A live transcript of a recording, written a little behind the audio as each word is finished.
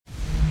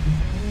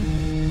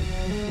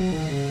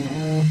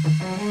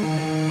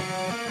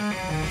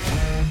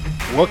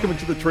Welcome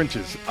into the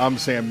trenches. I'm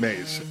Sam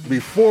Mays.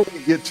 Before we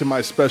get to my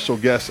special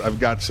guest,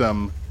 I've got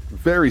some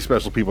very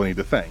special people I need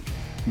to thank.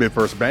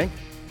 Midfirst Bank,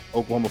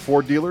 Oklahoma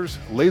Ford Dealers,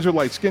 Laser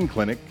Light Skin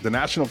Clinic, the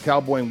National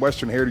Cowboy and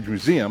Western Heritage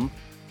Museum,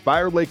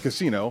 Fire Lake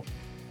Casino,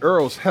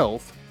 Eros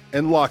Health,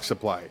 and Lock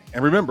Supply.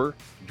 And remember,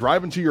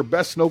 drive into your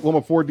best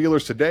Oklahoma Ford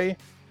dealers today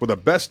for the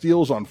best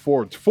deals on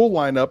Ford's full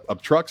lineup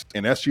of trucks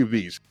and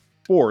SUVs.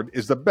 Ford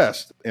is the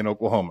best in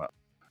Oklahoma.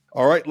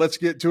 All right, let's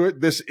get to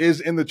it. This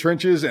is In the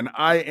Trenches, and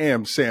I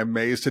am Sam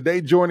Mays. Today,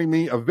 joining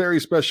me, a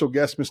very special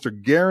guest, Mr.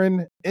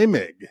 Garen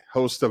Imig,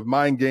 host of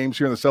Mind Games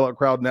here in the Sellout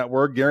Crowd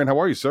Network. Garen, how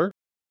are you, sir?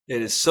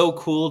 It is so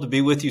cool to be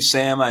with you,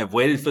 Sam. I've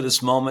waited for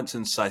this moment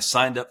since I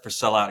signed up for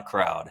Sellout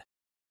Crowd.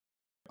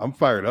 I'm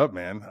fired up,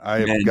 man. I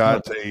have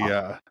got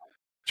a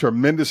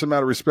tremendous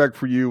amount of respect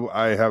for you.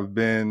 I have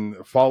been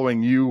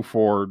following you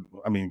for,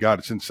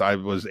 since I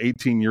was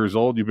 18 years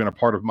old. You've been a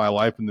part of my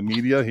life in the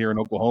media here in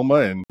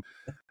Oklahoma, and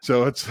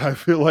so I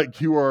feel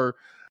like you are,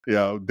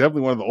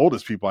 definitely one of the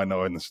oldest people I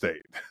know in the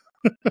state.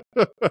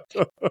 Well,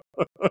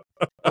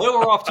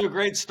 we're off to a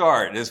great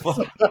start, is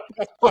what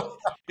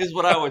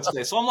I would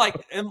say. So I'm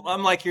like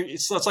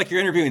it's like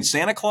you're interviewing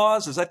Santa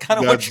Claus. Is that kind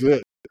of That's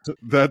it?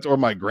 That's or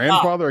my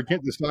grandfather. I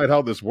can't decide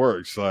how this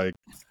works. Like,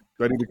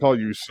 do I need to call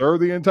you sir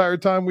the entire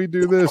time we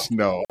do this?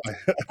 No,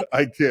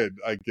 I kid.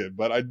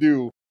 But I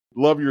do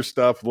love your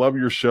stuff, love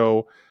your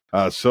show.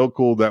 So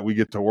cool that we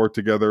get to work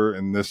together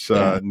in this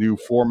new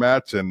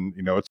format. And,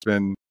 it's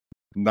been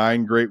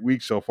 9 great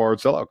weeks so far at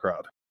Sellout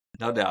Crowd.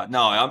 No doubt.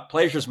 No,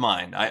 pleasure's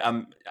mine.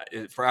 I'm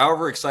for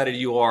however excited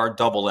you are,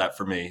 double that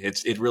for me.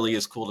 It really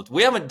is cool.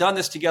 We haven't done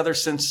this together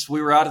since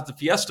we were out at the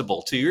Fiesta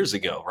Bowl 2 years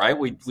ago, right?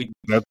 We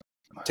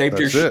taped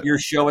your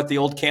show at the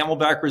old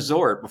Camelback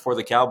Resort before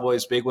the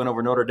Cowboys' big win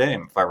over Notre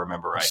Dame, if I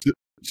remember right.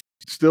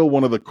 Still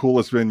one of the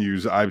coolest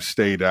venues I've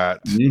stayed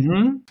at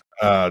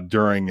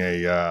during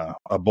a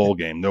bowl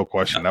game. No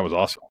question. Yep. That was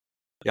awesome.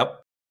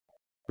 Yep.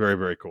 Very,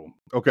 very cool.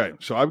 Okay.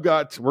 So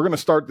we're going to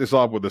start this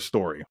off with a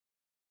story.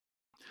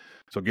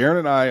 So Garen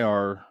and I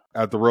are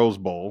at the Rose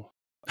Bowl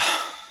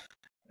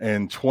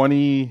in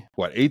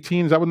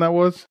 2018? Is that when that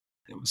was?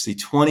 It was the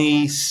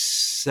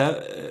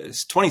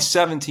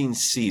 2017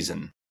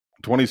 season.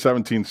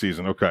 2017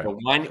 season. Okay. So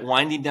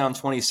winding down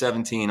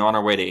 2017 on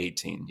our way to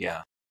 18.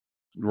 Yeah.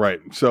 Right.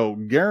 So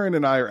Garen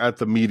and I are at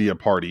the media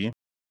party,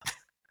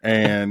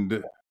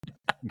 and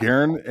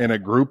Garen and a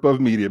group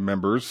of media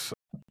members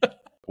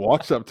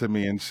walks up to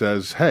me and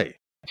says, "Hey,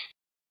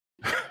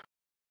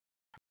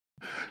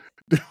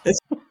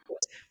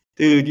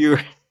 dude, you're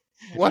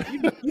what?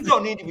 You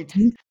don't need to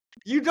be.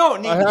 You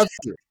don't need. I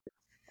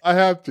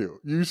have to.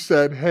 You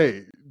said,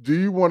 "Hey, do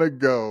you want to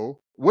go?"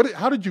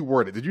 How did you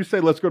word it? Did you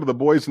say, "Let's go to the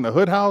Boys in the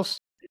Hood house"?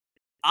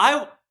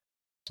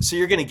 So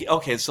you're going to get,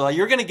 okay. So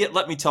you're going to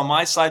let me tell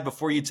my side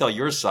before you tell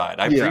your side.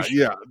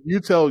 Yeah. You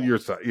tell your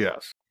side.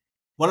 Yes.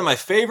 One of my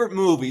favorite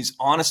movies,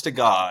 honest to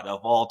God,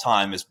 of all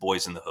time is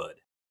Boys in the Hood.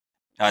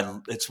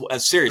 It's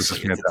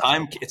seriously,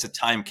 it's a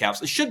time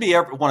capsule. It should be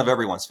one of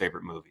everyone's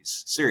favorite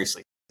movies.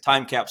 Seriously,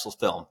 time capsule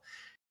film.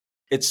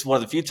 It's one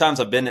of the few times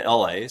I've been to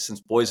LA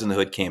since Boys in the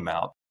Hood came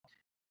out.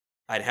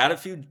 I'd had a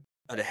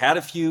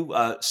few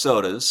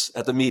sodas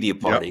at the media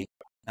party,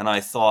 and I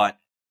thought,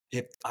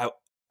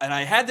 and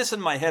I had this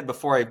in my head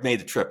before I made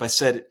the trip. I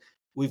said,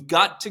 we've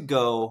got to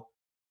go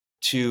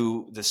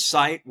to the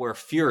site where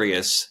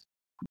Furious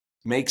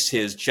makes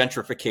his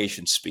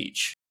gentrification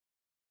speech,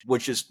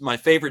 which is my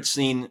favorite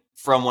scene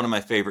from one of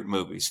my favorite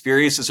movies.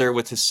 Furious is there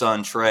with his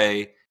son,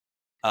 Trey,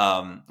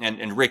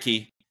 and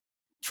Ricky,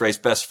 Trey's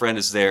best friend,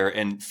 is there.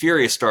 And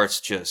Furious starts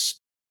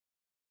just,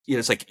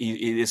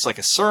 it's like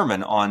a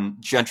sermon on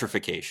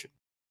gentrification.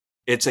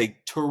 It's a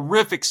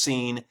terrific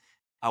scene.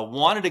 I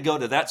wanted to go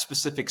to that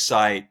specific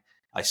site.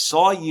 I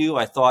saw you.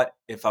 I thought,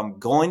 if I'm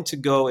going to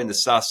go into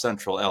South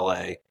Central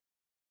LA,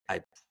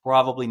 I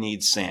probably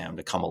need Sam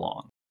to come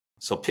along.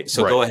 So right.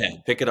 Go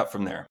ahead, pick it up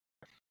from there.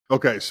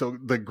 Okay, so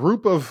the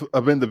group of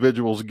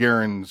individuals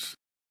Garen's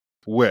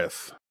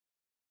with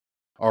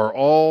are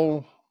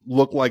all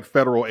look like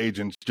federal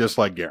agents, just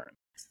like Garen.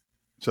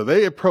 So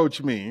they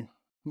approached me,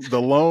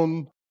 the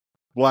lone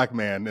black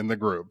man in the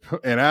group,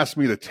 and asked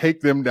me to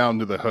take them down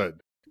to the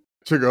hood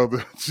to go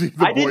see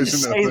the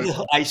Boys in the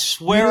Hood. I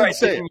swear I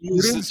didn't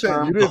use the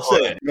term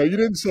hood. No, you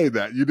didn't say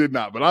that. You did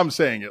not. But I'm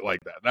saying it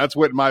like that. That's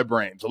what my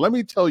brain. So let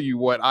me tell you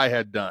what I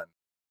had done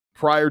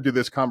prior to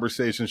this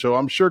conversation. So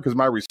I'm sure, because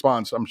my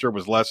response,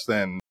 was less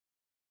than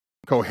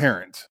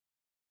coherent.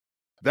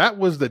 That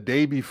was the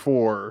day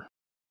before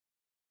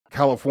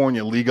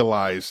California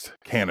legalized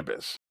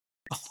cannabis.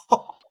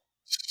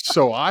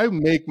 So I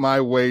make my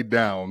way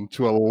down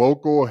to a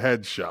local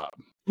head shop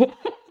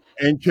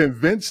and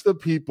convince the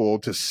people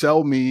to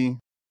sell me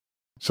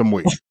some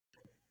weed.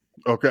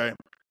 Okay.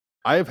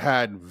 I've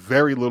had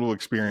very little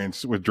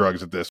experience with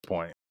drugs at this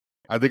point.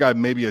 I think I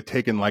maybe had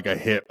taken like a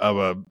hit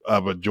of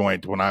a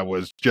joint when I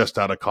was just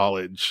out of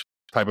college,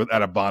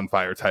 at a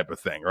bonfire type of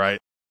thing, right?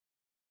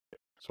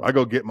 So I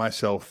go get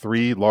myself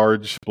 3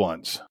 large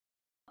blunts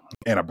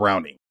and a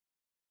brownie.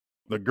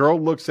 The girl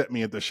looks at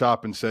me at the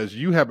shop and says,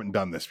 "You haven't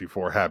done this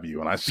before, have you?"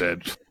 And I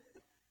said,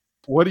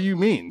 "What do you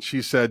mean?"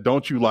 She said,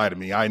 "Don't you lie to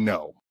me. I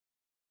know."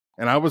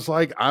 And I was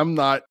like, "I'm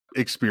not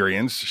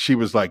experienced." She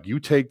was like, "You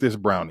take this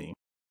brownie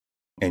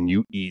and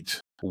you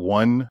eat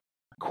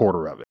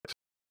 1/4 of it."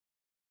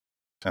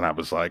 And I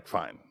was like,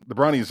 "Fine." The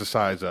brownie is the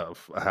size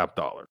of a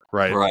 $50,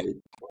 right? Right.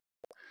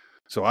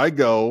 So I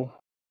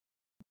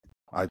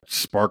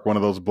spark one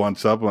of those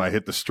blunts up when I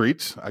hit the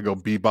streets. I go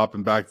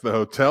bebopping back to the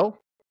hotel,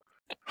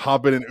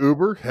 hop in an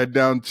Uber, head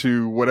down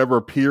to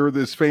whatever pier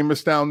is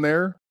famous down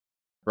there,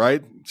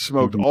 right?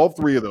 Smoked all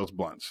 3 of those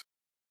blunts.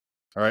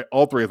 All right,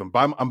 all 3 of them.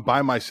 I'm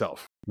by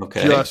myself.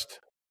 Okay. Just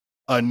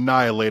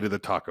annihilated the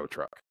taco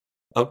truck.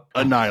 Oh,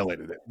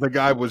 Annihilated it. The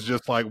guy was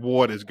just like,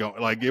 "What is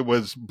going?" Like, it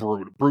was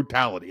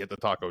brutality at the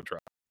taco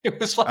truck. it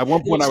was like At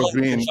one point, I was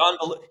being you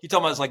talking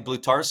about it's like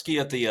Blutarski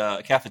at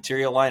the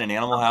cafeteria line in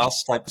Animal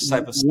House type of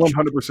stuff.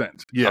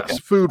 100%. Yes, Okay.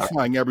 food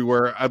flying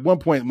everywhere. At one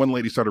point, one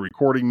lady started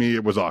recording me.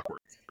 It was awkward.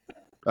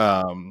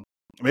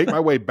 Make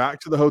my way back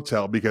to the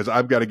hotel because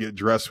I've got to get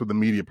dressed for the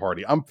media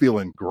party. I'm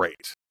feeling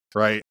great,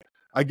 right?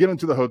 I get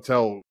into the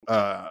hotel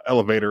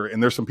elevator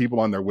and there's some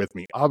people on there with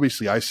me.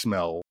 Obviously, I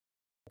smell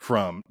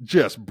from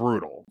just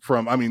brutal.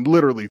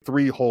 Literally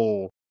 3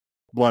 whole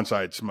blunts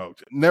I had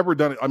smoked. Never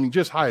done it.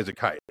 Just high as a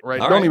kite, right?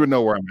 Don't even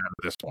know where I'm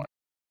at this point.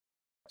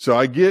 So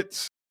I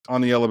get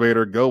on the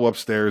elevator, go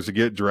upstairs to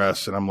get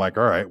dressed, and I'm like,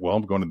 all right, well,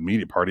 I'm going to the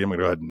media party. I'm going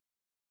to go ahead and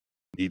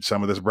eat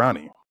some of this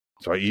brownie.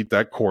 So I eat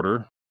that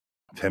quarter.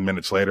 10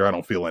 minutes later, I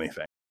don't feel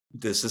anything.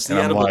 This is the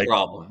edible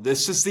problem.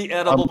 This is the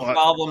edible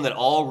problem that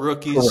all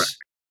rookies, correct.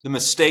 The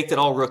mistake that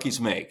all rookies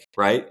make,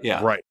 right?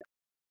 Yeah. Right.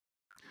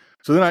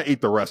 So then I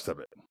ate the rest of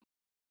it,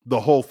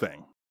 the whole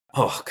thing.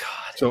 Oh,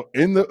 God. So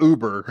in the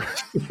Uber,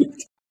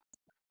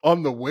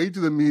 on the way to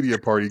the media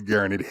party,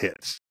 Garen, it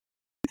hits.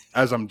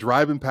 As I'm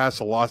driving past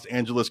the Los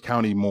Angeles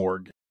County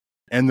morgue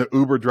and the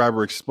Uber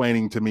driver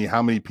explaining to me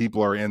how many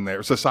people are in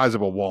there. It's the size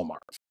of a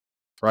Walmart,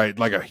 right?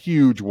 Like a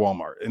huge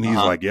Walmart. And he's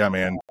like, yeah,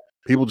 man,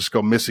 people just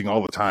go missing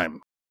all the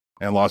time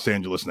in Los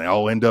Angeles and they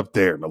all end up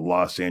there in the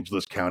Los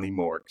Angeles County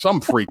morgue. So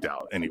I'm freaked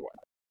out anyway.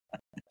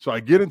 So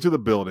I get into the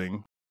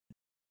building.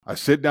 I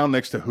sit down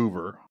next to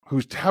Hoover,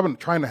 who's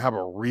trying to have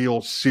a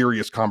real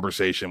serious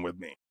conversation with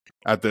me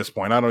at this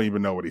point. I don't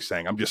even know what he's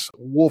saying. I'm just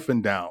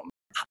wolfing down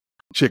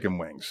chicken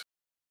wings.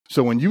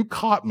 So when you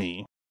caught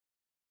me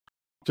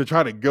to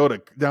try to go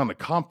down to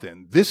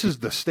Compton, this is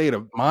the state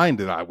of mind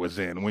that I was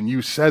in when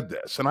you said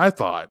this. And I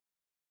thought,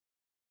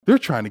 they're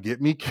trying to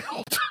get me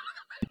killed.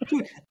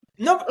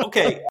 No,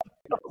 okay.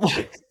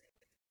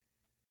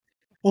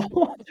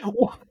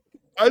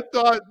 I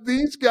thought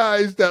these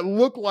guys that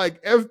look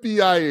like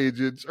FBI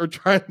agents are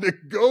trying to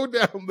go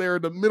down there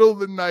in the middle of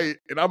the night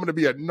and I'm going to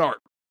be a narc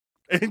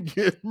and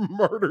get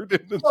murdered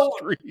in the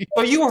street.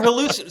 So you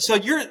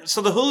were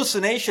So the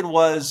hallucination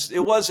was,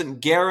 it wasn't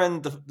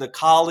Garen, the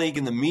colleague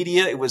in the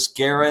media. It was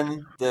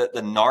Garen, the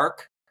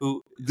narc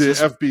who the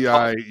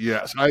FBI.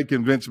 Yes. I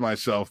convinced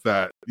myself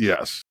that.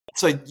 Yes.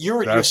 So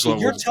you're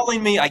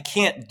telling me I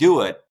can't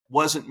do it.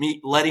 Wasn't me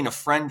letting a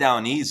friend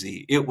down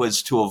easy. It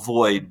was to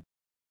avoid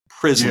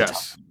prison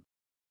time.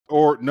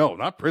 Or no,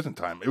 not prison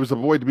time. It was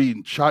avoid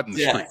being shot in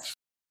the streets.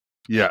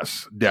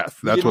 Yes, death.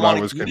 That's what I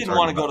was concerned about. You didn't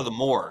want to go to the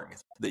morgue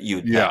that you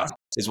had passed,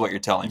 is what you're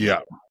telling me.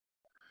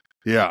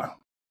 Yeah.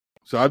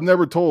 So I've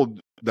never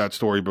told that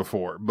story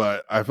before,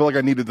 but I feel like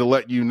I needed to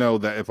let you know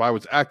that if I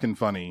was acting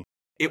funny,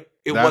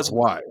 that's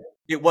why.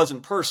 It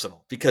wasn't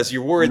personal because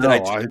you're worried that I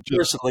took it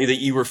personally that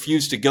you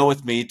refused to go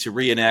with me to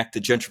reenact the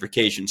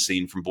gentrification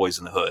scene from Boys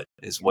in the Hood.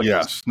 Is what?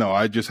 Yes. No,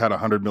 I just had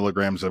 100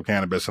 milligrams of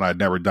cannabis and I'd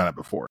never done it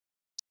before.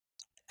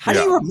 How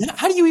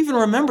do you even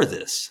remember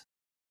this?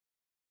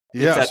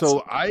 Yeah.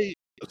 So I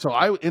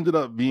ended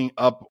up being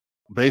up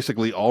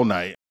basically all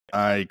night.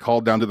 I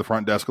called down to the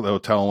front desk of the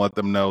hotel and let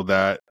them know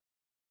that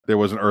there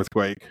was an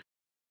earthquake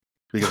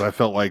because I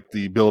felt like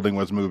the building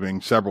was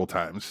moving several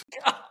times.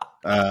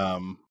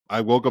 I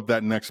woke up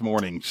that next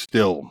morning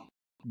still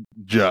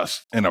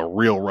just in a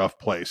real rough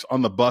place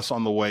on the bus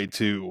on the way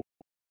to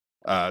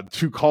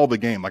call the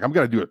game. Like I'm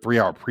going to do a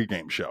 3-hour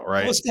pregame show,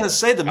 right? I was going to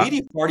say the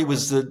media party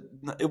was the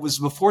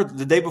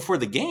day before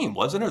the game,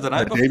 wasn't it? The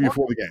day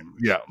before the game.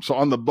 Yeah. So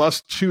on the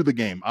bus to the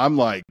game, I'm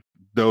like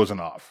dozing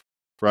off,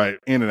 right?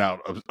 In and out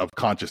of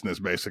consciousness,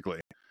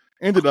 basically.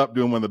 Ended up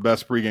doing one of the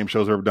best pregame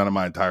shows I've ever done in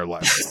my entire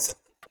life.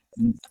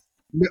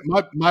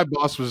 My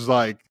boss was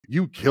like,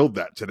 "You killed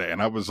that today."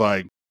 And I was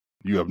like,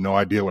 "You have no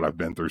idea what I've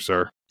been through,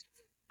 sir.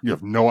 You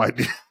have no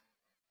idea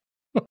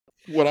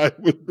what I've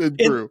been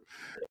through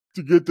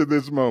to get to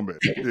this moment."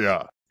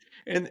 Yeah.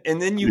 And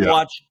then you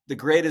watch the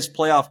greatest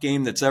playoff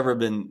game that's ever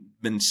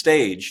been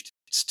staged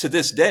to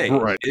this day.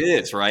 Right.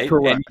 It is, right?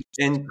 Correct.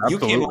 And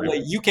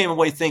you came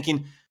away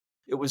thinking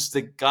it was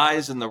the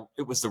guys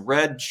it was the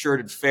red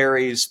shirted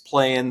fairies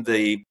playing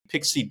the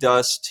pixie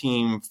dust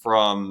team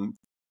from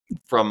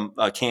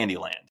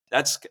Candyland.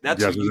 That's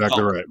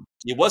exactly right.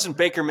 It wasn't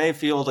Baker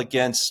Mayfield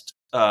against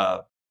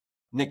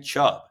Nick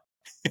Chubb.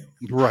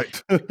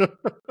 Right.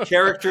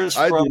 Characters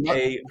I do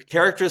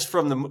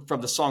from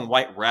not. the song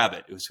White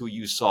Rabbit is who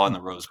you saw in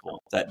the Rose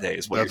Bowl that day.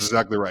 Is what you're That's saying.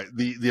 exactly right.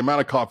 The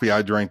amount of coffee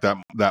I drank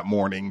that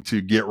morning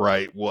to get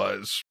right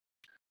was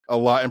a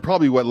lot, and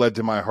probably what led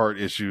to my heart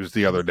issues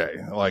the other day.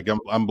 Like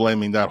I'm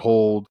blaming that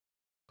whole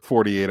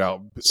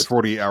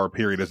 48-hour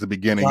period as the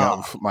beginning God.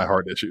 of my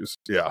heart issues.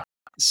 Yeah.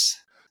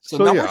 So So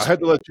now yeah, I had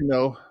to let you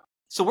know.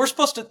 we're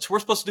supposed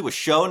to do a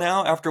show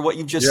now after what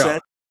you've just Yeah.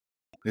 said.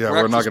 Yeah, We're we're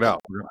gonna knock actually it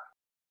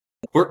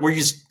out. we're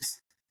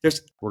just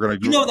there's We're gonna I'm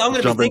going to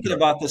be jump thinking into it.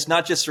 about this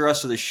not just the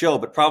rest of the show,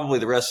 but probably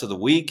the rest of the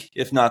week,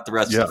 if not the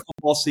rest Yeah. of the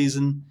football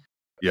season.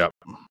 Yep.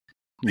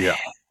 Yeah.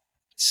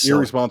 So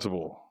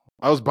Irresponsible.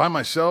 I was by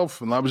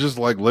myself and I was just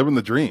like living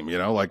the dream,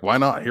 like why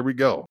not? Here we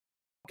go.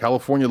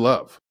 California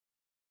love.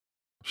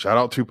 Shout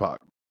out Tupac.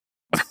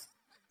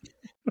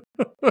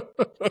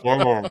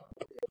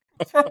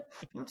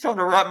 I'm trying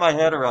to wrap my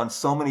head around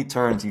so many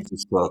turns you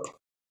just took.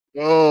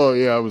 Oh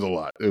yeah, it was a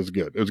lot. It was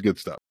good. It was good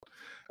stuff.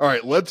 All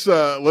right, let's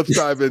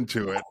dive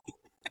into it.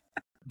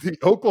 The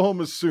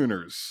Oklahoma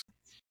Sooners.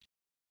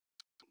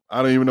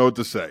 I don't even know what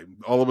to say.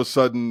 All of a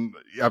sudden,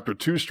 after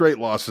 2 straight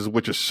losses,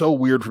 which is so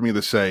weird for me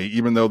to say,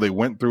 even though they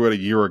went through it a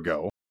year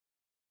ago.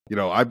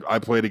 I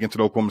played against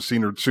an Oklahoma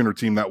Sooner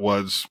team that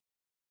was,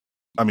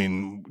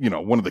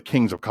 one of the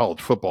kings of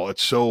college football.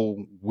 It's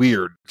so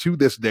weird to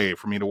this day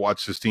for me to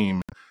watch this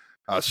team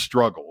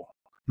struggle.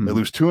 They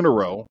lose 2 in a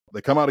row.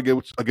 They come out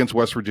against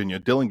West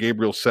Virginia. Dylan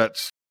Gabriel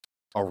sets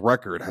a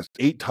record, has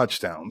 8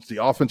 touchdowns.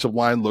 The offensive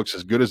line looks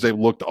as good as they've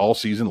looked all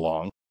season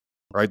long,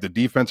 right? The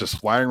defense is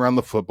flying around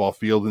the football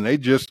field, and they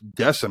just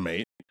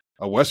decimate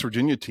a West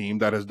Virginia team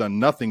that has done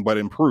nothing but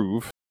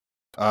improve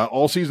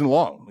all season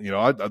long.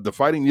 The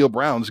Fighting Neil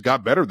Browns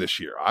got better this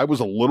year. I was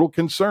a little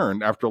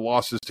concerned after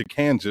losses to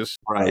Kansas,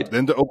 Right.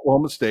 then to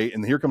Oklahoma State,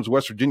 and here comes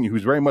West Virginia,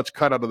 who's very much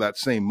cut out of that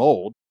same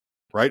mold,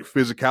 right?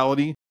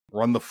 Physicality,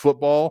 run the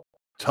football,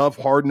 tough,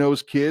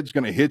 hard-nosed kids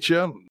going to hit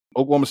you.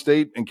 Oklahoma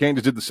State and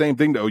Kansas did the same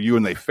thing to OU,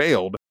 and they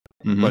failed.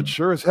 Mm-hmm. But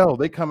sure as hell,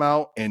 they come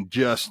out and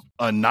just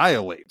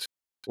annihilate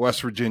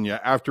West Virginia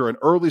after an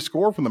early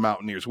score from the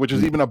Mountaineers, which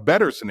is even a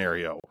better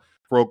scenario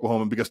for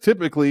Oklahoma because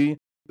typically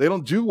they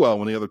don't do well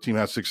when the other team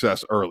has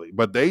success early,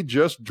 but they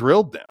just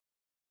drilled them.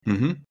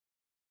 Mm-hmm.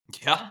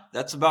 Yeah,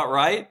 that's about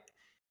right.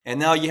 And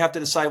now you have to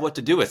decide what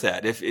to do with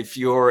that. If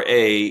you're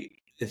a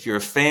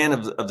fan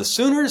of the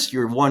Sooners,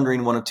 you're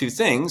wondering one of two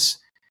things.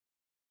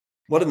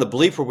 What in the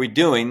bleep were we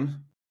doing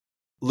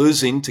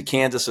losing to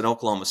Kansas and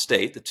Oklahoma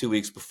State the 2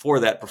 weeks before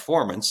that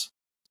performance?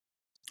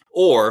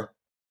 Or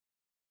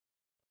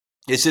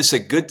is this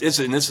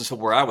and this is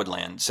where I would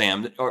land,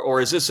 Sam,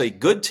 or is this a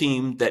good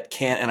team that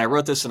can, and I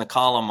wrote this in a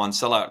column on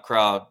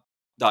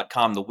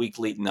selloutcrowd.com the week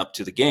leading up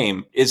to the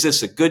game, is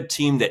this a good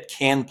team that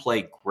can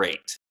play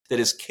great, that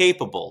is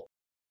capable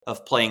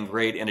of playing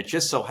great? And it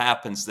just so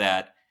happens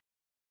that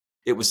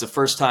it was the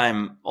first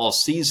time all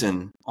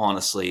season,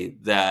 honestly,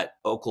 that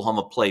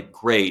Oklahoma played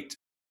great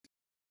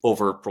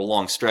over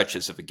prolonged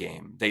stretches of a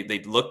game.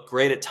 They looked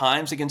great at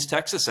times against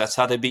Texas. That's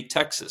how they beat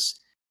Texas.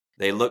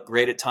 They looked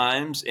great at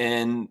times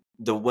in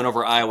the win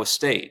over Iowa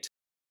State,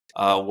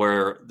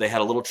 where they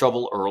had a little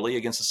trouble early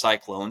against the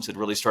Cyclones and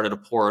really started to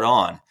pour it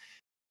on.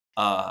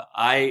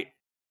 I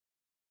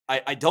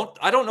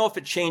don't know if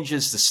it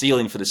changes the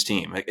ceiling for this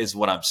team, is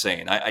what I'm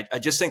saying. I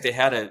just think they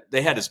had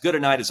as good a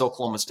night as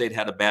Oklahoma State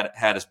had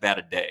as bad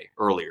a day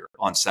earlier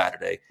on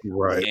Saturday,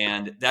 Right.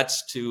 and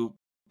that's to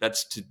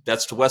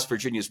West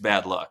Virginia's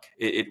bad luck.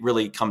 It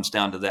really comes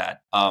down to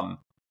that.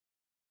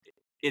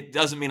 It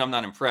doesn't mean I'm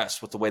not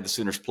impressed with the way the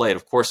Sooners played.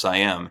 Of course I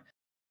am.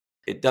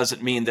 It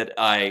doesn't mean that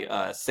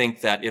I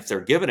think that if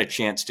they're given a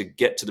chance to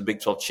get to the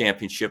Big 12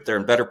 championship, they're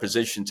in better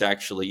position to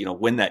actually,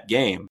 win that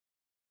game.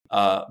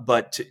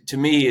 But to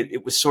me,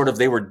 it was sort of,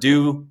 they were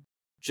due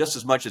just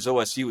as much as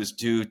OSU was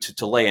due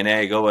to lay an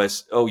egg.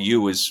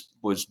 OU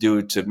was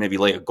due to maybe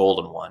lay a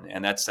golden one.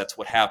 And that's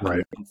what happened,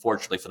 Right.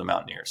 Unfortunately, for the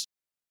Mountaineers.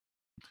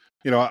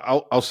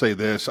 I'll say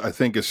this. I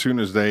think as soon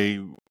as they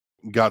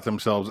got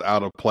themselves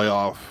out of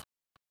playoff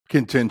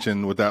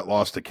contention with that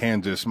loss to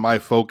Kansas, my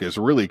focus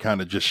really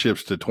kind of just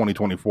shifts to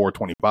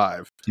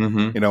 2024-25,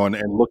 Mm-hmm.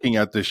 and looking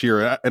at this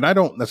year. And I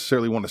don't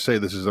necessarily want to say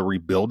this is a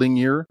rebuilding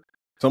year.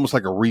 It's almost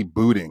like a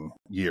rebooting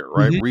year,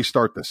 right? Mm-hmm.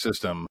 Restart the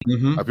system.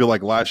 Mm-hmm. I feel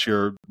like last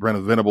year,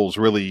 Brent Venables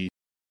really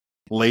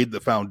laid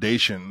the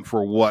foundation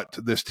for what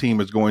this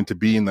team is going to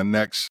be in the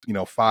next,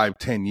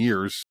 5-10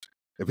 years,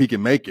 if he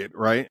can make it,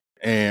 right?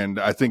 And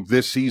I think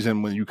this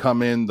season, when you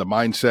come in, the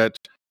mindset,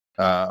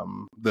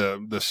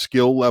 the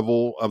skill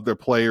level of their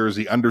players,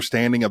 the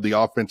understanding of the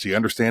offense, the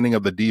understanding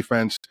of the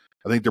defense,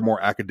 I think they're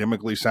more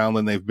academically sound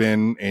than they've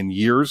been in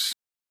years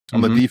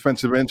on the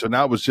defensive end. So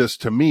now it was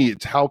just, to me,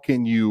 it's how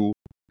can you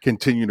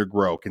continue to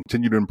grow,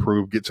 continue to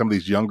improve, get some of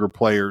these younger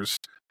players,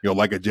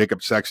 like a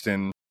Jacob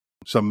Sexton,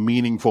 some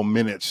meaningful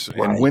minutes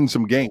and win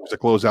some games to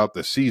close out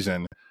the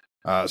season.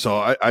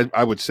 So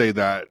I would say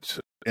that,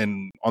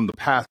 and on the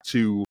path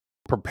to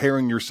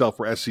preparing yourself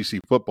for SEC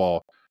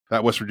football,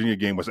 that West Virginia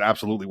game was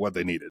absolutely what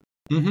they needed.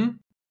 Mm-hmm.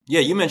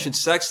 Yeah, you mentioned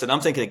Sexton. I'm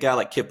thinking a guy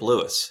like Kip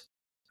Lewis,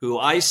 who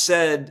I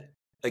said,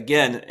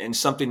 again, in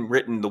something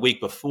written the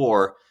week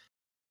before,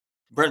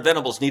 Brent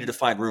Venables needed to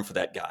find room for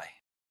that guy.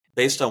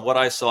 Based on what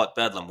I saw at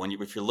Bedlam,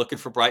 if you're looking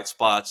for bright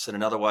spots and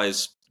an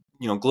otherwise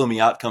gloomy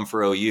outcome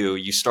for OU,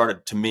 you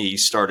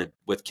started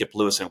with Kip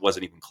Lewis, and it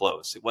wasn't even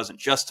close. It wasn't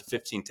just the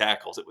 15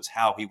 tackles. It was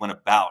how he went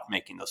about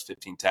making those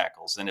 15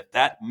 tackles. And if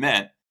that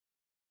meant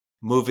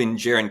moving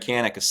Jaron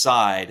Kanak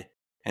aside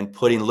and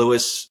putting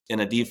Lewis in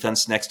a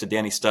defense next to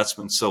Danny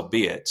Stutzman, so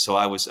be it. So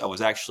I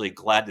was actually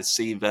glad to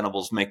see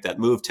Venables make that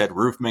move, Ted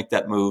Roof make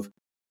that move.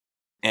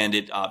 And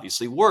it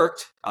obviously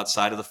worked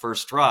outside of the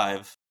first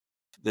drive.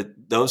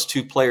 That those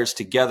two players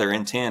together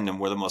in tandem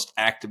were the most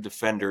active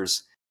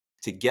defenders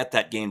to get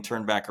that game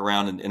turned back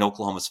around in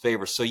Oklahoma's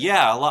favor. So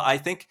yeah, I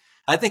think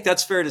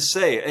that's fair to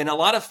say. And a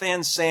lot of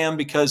fans, Sam,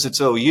 because it's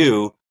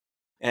OU,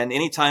 and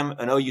anytime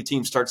an OU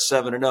team starts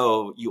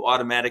 7-0, you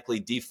automatically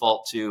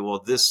default to,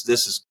 well, this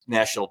is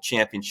national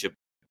championship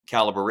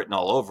caliber written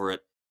all over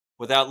it,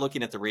 without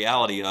looking at the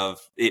reality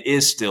of it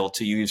is still,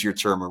 to use your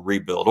term, a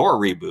rebuild or a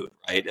reboot,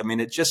 right? I mean,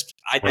 it just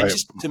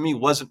to me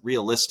wasn't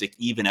realistic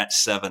even at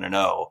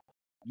 7-0.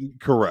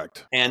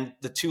 Correct. And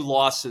the two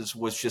losses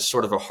was just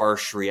sort of a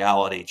harsh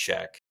reality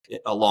check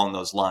along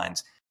those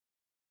lines.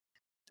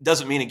 It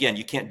doesn't mean, again,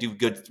 you can't do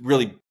good,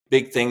 really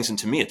big things. And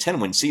to me, a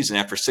 10-win season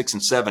after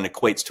 6-7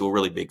 equates to a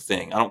really big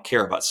thing. I don't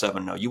care about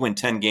 7-0. You win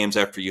 10 games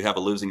after you have a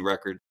losing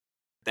record.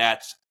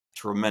 That's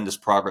tremendous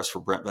progress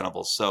for Brent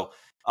Venables. So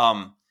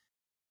a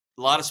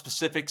lot of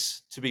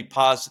specifics to be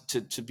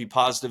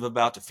positive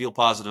about, to feel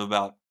positive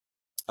about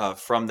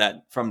from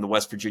the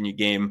West Virginia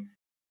game.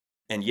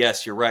 And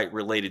yes, you're right,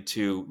 related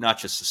to not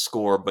just the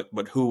score,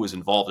 but who was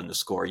involved in the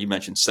score. You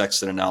mentioned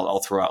Sexton, and now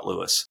I'll throw out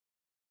Lewis.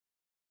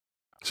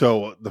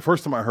 So the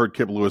first time I heard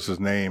Kip Lewis's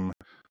name,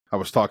 I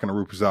was talking to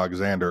Rufus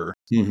Alexander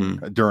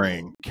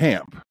during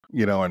camp,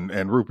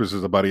 and Rufus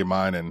is a buddy of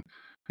mine, and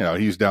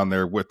he's down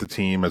there with the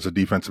team as a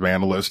defensive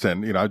analyst,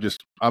 and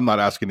I'm not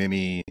asking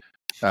any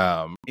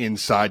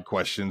inside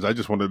questions. I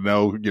just wanted to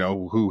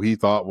know, who he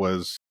thought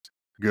was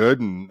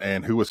good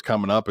and who was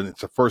coming up, and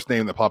it's the first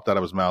name that popped out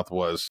of his mouth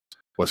was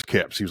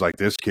Kip's. He was like,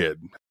 this kid,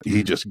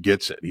 he just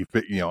gets it. He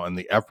and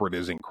the effort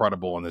is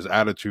incredible, and his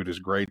attitude is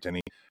great, and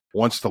he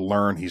wants to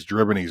learn. He's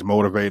driven, he's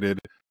motivated,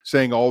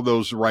 saying all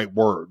those right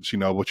words,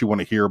 what you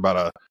want to hear about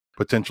a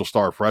potential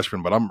star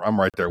freshman. But I'm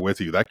right there with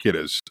you. That kid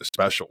is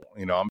special.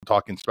 I'm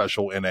talking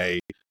special in a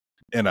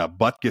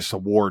Butkus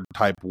Award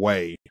type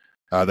way,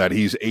 that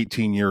he's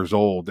 18 years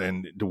old,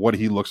 and what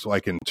he looks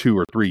like in 2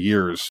 or 3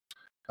 years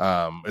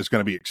is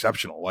going to be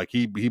exceptional. Like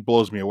he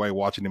blows me away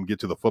watching him get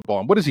to the football.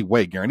 And what does he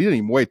weigh, Garen? He didn't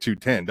even weigh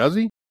 210, does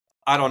he?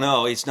 I don't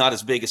know. He's not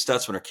as big as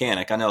Stutzman or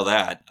Kanak. I know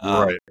that.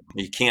 Right.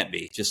 He can't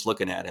be, just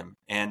looking at him.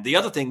 And the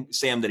other thing,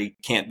 Sam, that he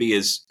can't be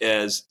is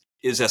as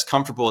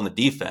comfortable in the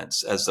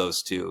defense as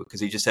those two,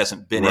 because he just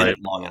hasn't been in it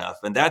long enough.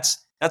 And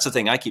that's the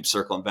thing I keep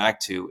circling back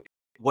to.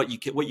 What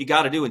you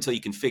got to do until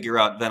you can figure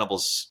out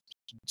Venables'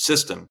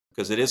 system,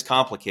 because it is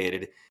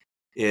complicated,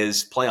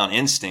 is play on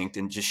instinct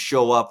and just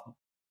show up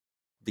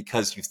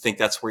because you think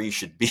that's where you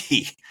should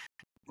be.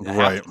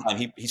 Half the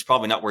time, he's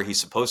probably not where he's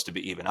supposed to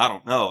be even. I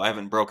don't know. I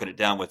haven't broken it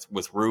down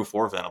with Roof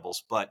or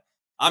Venables, but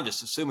I'm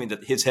just assuming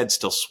that his head's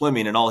still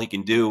swimming and all he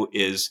can do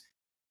is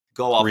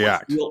go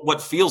off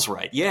what feels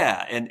right.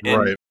 Yeah, and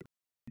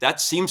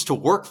that seems to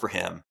work for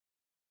him.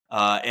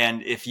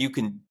 And if you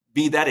can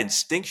be that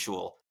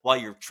instinctual while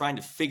you're trying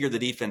to figure the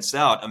defense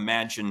out,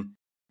 imagine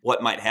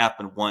what might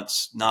happen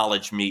once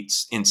knowledge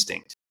meets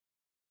instinct.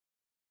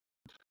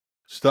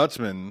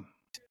 Stutzman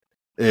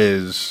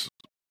is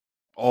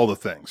all the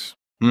things.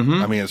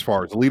 I mean, as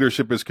far as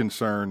leadership is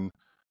concerned,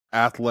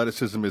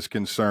 athleticism is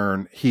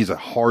concerned, he's a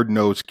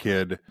hard-nosed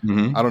kid.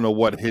 I don't know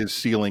what his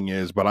ceiling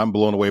is, but I'm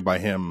blown away by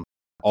him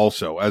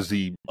also as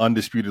the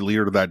undisputed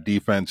leader of that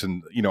defense.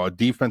 And, a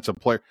defensive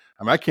player.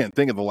 I mean, I can't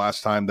think of the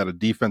last time that a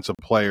defensive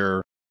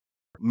player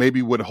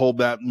maybe would hold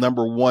that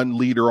number one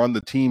leader on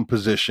the team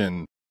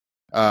position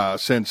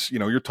since,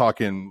 you're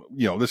talking,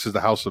 this is the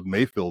house of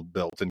Mayfield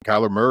built, and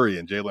Kyler Murray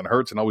and Jalen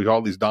Hurts and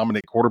all these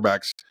dominant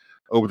quarterbacks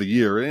over the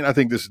year. And I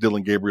think this is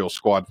Dylan Gabriel's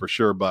squad for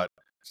sure, but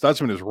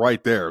Stutzman is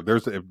right there. If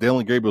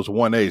Dylan Gabriel's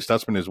 1A,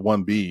 Stutzman is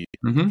 1B.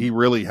 He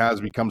really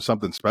has become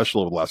something special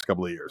over the last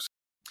couple of years.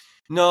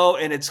 No,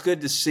 and it's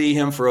good to see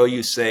him, for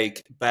OU's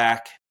sake,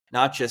 back,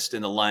 not just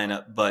in the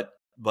lineup,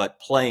 but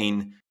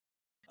playing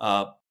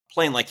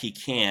like he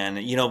can.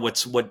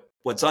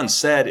 What's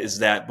unsaid is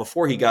that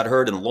before he got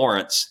hurt in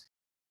Lawrence,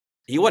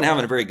 he wasn't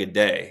having a very good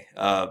day.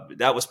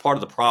 That was part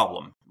of the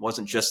problem. It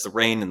wasn't just the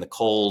rain and the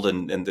cold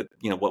and the,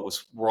 what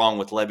was wrong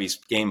with Levy's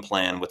game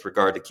plan with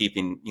regard to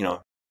keeping,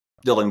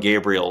 Dylan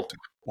Gabriel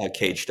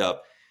caged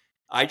up.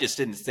 I just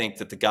didn't think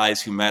that the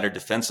guys who mattered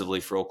defensively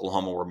for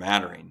Oklahoma were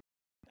mattering.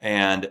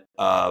 And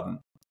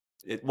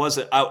it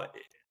wasn't.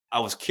 I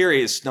was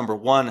curious, number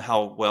one,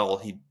 how well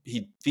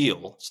he'd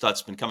feel,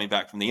 Stutzman, coming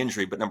back from the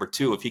injury. But number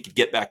two, if he could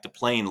get back to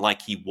playing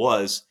like he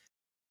was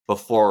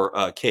before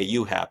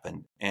KU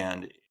happened.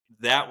 And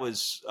that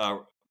was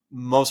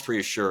most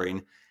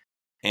reassuring.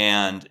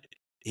 And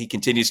he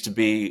continues to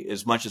be,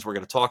 as much as we're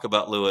going to talk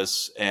about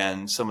Lewis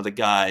and some of the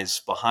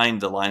guys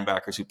behind the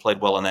linebackers who played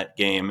well in that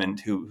game and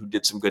who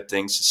did some good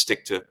things to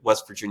stick to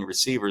West Virginia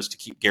receivers to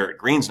keep Garrett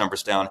Green's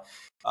numbers down.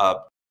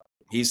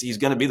 He's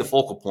going to be the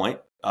focal point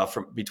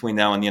from between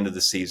now and the end of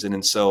the season.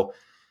 And so,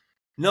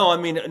 no, I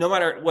mean, no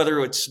matter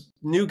whether it's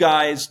new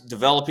guys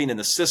developing in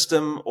the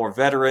system or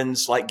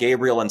veterans like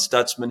Gabriel and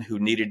Stutzman who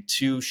needed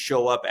to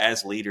show up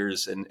as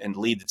leaders and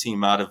lead the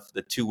team out of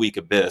the 2-week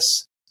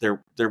abyss,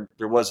 there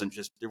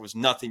was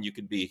nothing you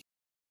could be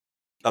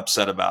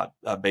upset about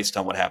based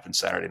on what happened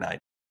Saturday night.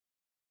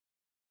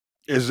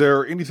 Is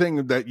there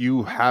anything that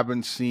you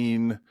haven't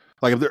seen?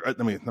 Like, if there, let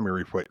me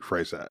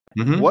rephrase that.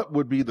 Mm-hmm. What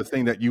would be the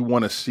thing that you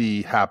want to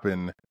see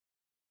happen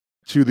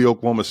to the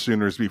Oklahoma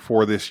Sooners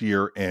before this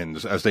year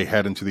ends as they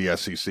head into the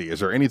SEC? Is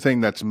there anything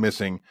that's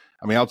missing?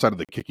 I mean, outside of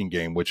the kicking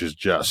game, which is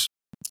just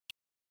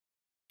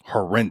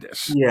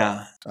horrendous.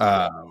 Yeah.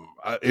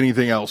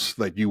 Anything else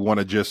that you want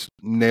to just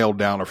nail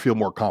down or feel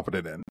more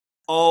confident in?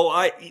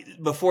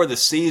 Before the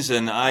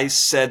season, I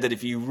said that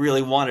if you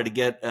really wanted to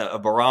get a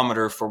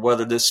barometer for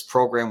whether this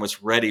program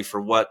was ready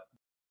for what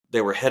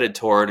they were headed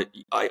toward,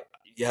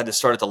 you had to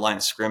start at the line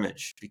of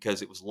scrimmage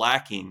because it was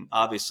lacking,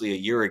 obviously, a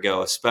year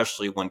ago,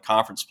 especially when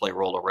conference play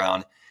rolled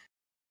around.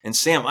 And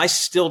Sam, I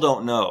still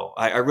don't know.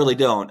 I really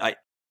don't.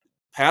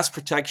 Pass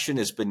protection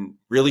has been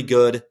really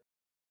good.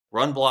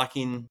 Run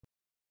blocking,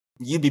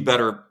 you'd be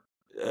better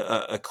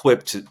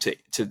equipped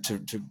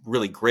to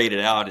really grade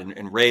it out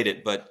and rate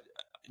it, but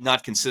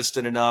not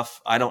consistent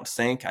enough, I don't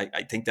think.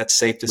 I think that's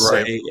safe to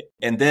say.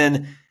 And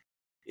then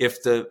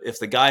if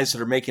the guys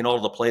that are making all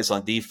of the plays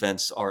on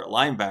defense are at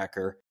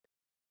linebacker,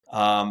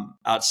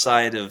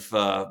 outside of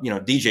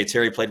DJ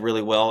Terry played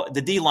really well.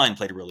 The D line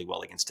played really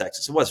well against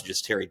Texas. It wasn't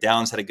just Terry.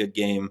 Downs had a good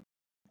game.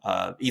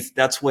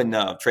 That's when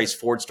Trace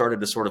Ford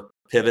started to sort of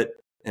pivot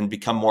and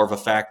become more of a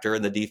factor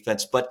in the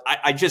defense. But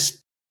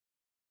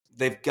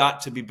they've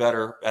got to be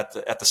better at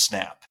the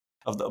snap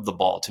of the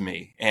ball to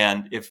me.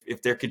 And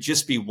if there could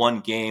just be one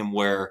game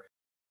where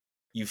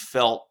you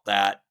felt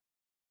that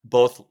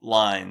both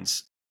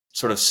lines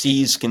sort of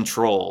seized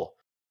control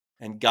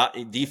and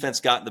defense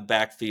got in the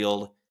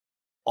backfield,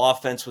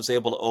 offense was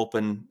able to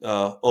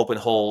open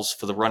holes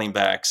for the running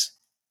backs.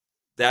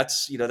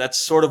 That's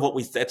sort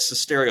of that's the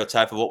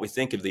stereotype of what we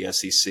think of the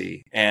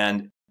SEC.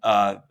 And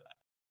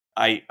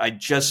I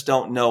just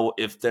don't know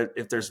if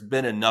there's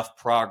been enough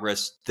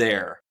progress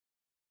there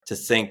to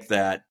think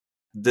that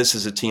this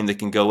is a team that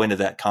can go into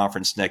that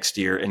conference next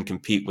year and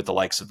compete with the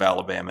likes of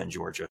Alabama and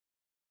Georgia.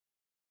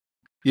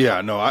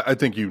 Yeah, no, I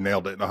think you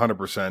nailed it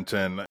 100%.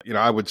 And,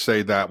 I would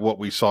say that what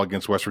we saw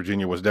against West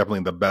Virginia was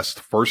definitely the best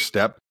first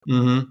step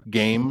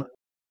game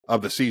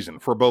of the season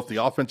for both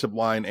the offensive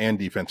line and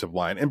defensive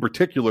line, in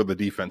particular the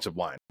defensive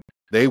line.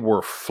 They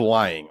were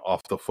flying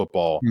off the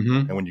football.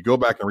 And when you go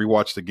back and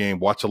rewatch the game,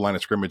 watch the line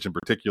of scrimmage in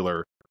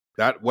particular,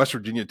 that West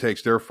Virginia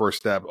takes their first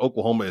step.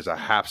 Oklahoma is a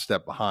half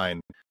step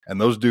behind. And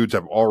those dudes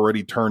have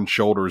already turned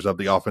shoulders of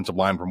the offensive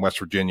line from West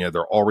Virginia.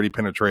 They're already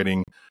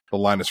penetrating the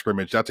line of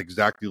scrimmage. That's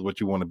exactly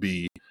what you want to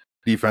be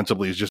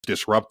defensively, is just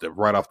disruptive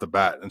right off the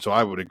bat. And so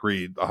I would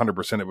agree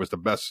 100%. It was the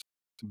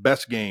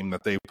best game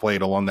that they've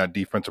played along that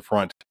defensive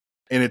front.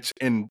 And it's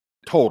in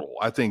total.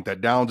 I think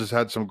that Downs has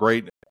had some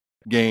great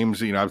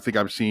games. I think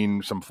I've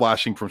seen some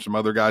flashing from some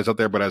other guys out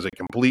there, but as a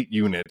complete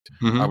unit,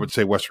 I would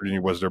say West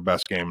Virginia was their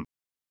best game.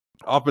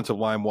 Offensive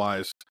line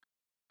wise,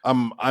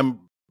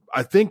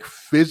 I think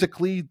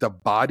physically the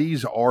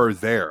bodies are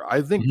there.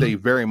 I think they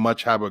very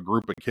much have a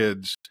group of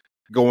kids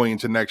going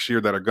into next year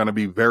that are going to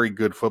be very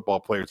good football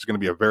players. It's going to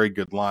be a very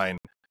good line,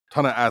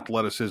 ton of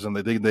athleticism.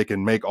 They think they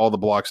can make all the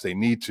blocks they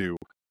need to.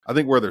 I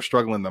think where they're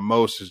struggling the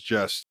most is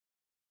just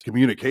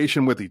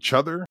communication with each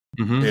other.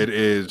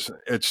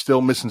 It's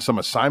still missing some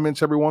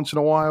assignments every once in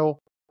a while.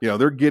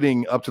 They're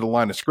getting up to the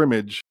line of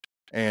scrimmage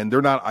and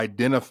they're not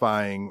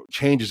identifying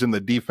changes in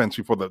the defense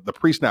before the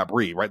pre-snap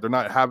read, right?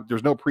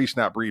 There's no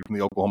pre-snap read from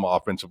the Oklahoma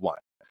offensive line.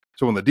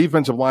 So when the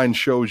defensive line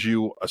shows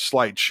you a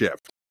slight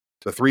shift,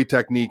 the 3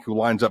 technique who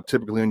lines up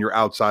typically on your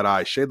outside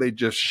eye, say they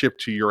just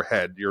shift to your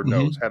head, your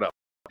nose, head up.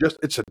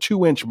 It's a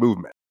 2-inch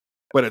movement,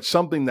 but it's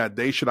something that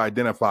they should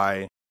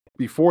identify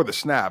before the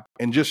snap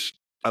and just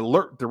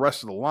alert the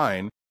rest of the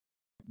line.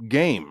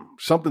 Game,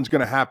 something's going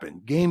to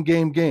happen. Game.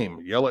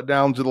 Yell it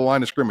down to the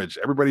line of scrimmage.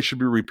 Everybody should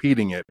be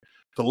repeating it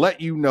to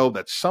let you know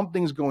that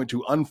something's going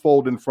to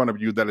unfold in front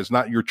of you that is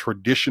not your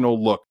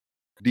traditional look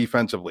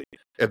defensively.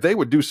 If they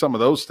would do some of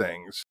those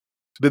things,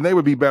 then they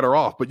would be better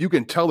off. But you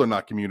can tell they're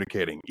not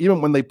communicating. Even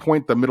when they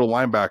point the middle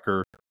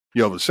linebacker,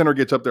 the center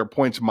gets up there,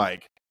 points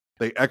Mike.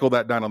 They echo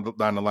that down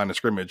the line of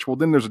scrimmage. Well,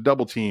 then there's a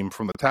double team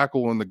from the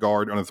tackle and the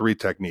guard on a 3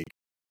 technique.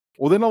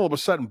 Well, then all of a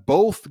sudden,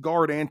 both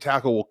guard and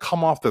tackle will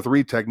come off the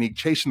 3 technique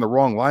chasing the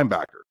wrong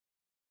linebacker.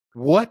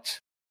 What?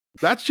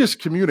 That's just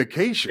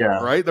communication,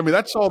 right? I mean,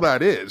 that's all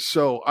that is.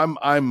 So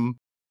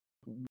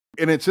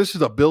this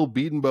is a Bill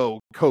Bedenbaugh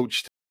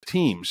coached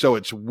team. So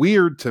it's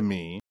weird to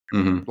me.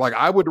 Like,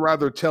 I would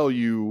rather tell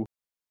you,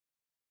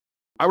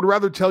 I would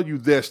rather tell you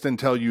this than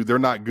tell you they're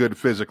not good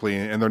physically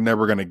and they're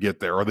never going to get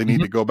there, or they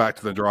need to go back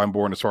to the drawing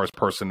board as far as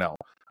personnel.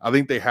 I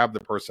think they have the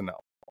personnel.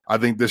 I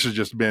think this has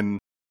just been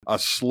a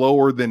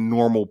slower than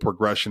normal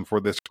progression for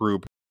this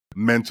group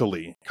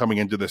mentally coming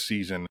into the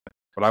season.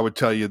 But I would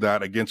tell you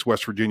that against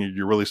West Virginia,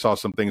 you really saw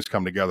some things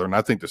come together. And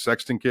I think the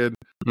Sexton kid,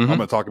 I'm going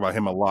to talk about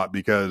him a lot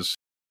because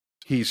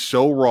he's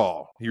so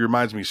raw. He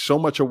reminds me so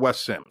much of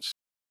Wes Sims,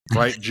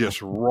 right? Just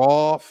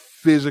raw,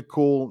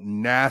 physical,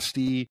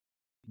 nasty,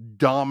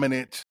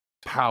 dominant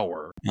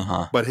power.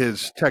 But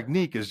his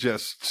technique is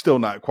just still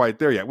not quite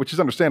there yet, which is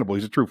understandable.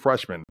 He's a true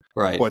freshman.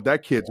 Right. But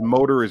that kid's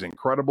motor is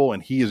incredible,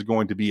 and he is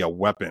going to be a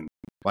weapon.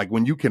 Like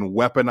when you can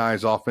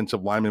weaponize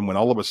offensive linemen, when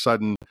all of a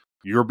sudden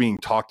you're being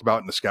talked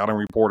about in the scouting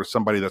report as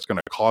somebody that's going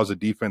to cause a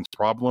defense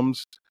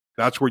problems,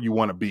 that's where you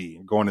want to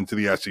be going into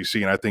the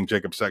SEC. And I think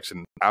Jacob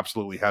Sexton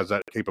absolutely has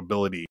that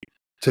capability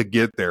to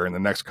get there in the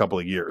next couple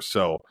of years.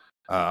 So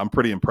I'm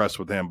pretty impressed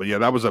with him. But yeah,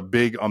 that was a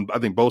big, I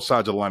think both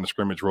sides of the line of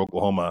scrimmage for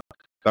Oklahoma,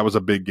 that was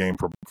a big game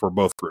for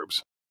both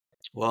groups.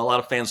 Well, a lot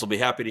of fans will be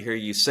happy to hear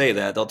you say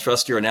that. They'll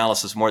trust your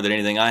analysis more than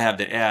anything I have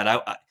to add.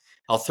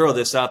 I'll throw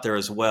this out there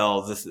as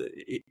well.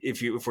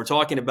 If we're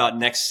talking about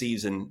next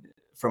season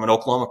from an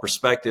Oklahoma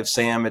perspective,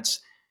 Sam, it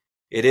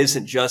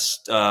isn't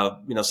just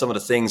some of the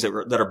things that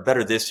are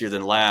better this year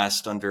than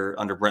last under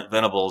Brent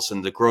Venables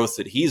and the growth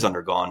that he's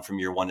undergone from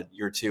year one to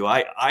year two.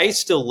 I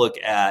still look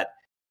at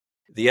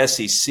the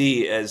SEC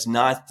as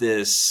not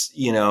this,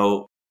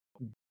 you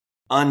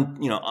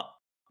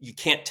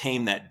can't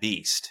tame that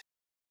beast.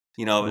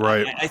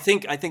 Right. I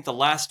think the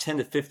last 10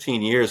 to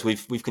 15 years,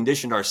 we've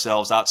conditioned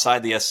ourselves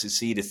outside the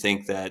SEC to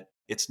think that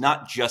it's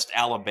not just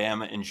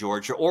Alabama and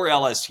Georgia or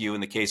LSU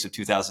in the case of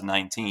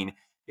 2019.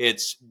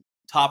 It's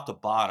top to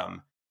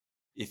bottom.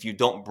 If you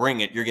don't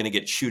bring it, you're going to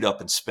get chewed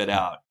up and spit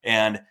out.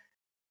 And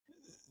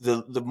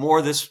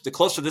the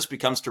closer this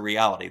becomes to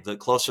reality, the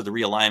closer the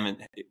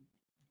realignment,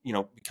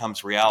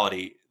 becomes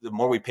reality, the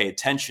more we pay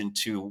attention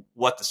to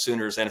what the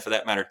Sooners and, for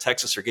that matter,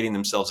 Texas are getting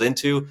themselves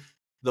into,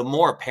 the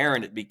more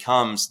apparent it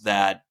becomes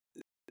that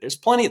there's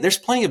plenty of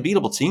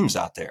beatable teams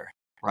out there,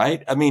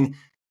 right? I mean,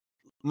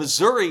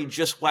 Missouri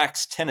just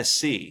waxed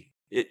Tennessee.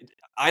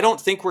 I don't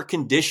think we're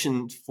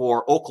conditioned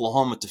for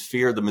Oklahoma to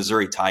fear the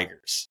Missouri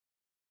Tigers.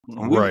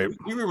 Right.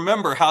 We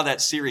remember how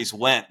that series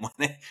went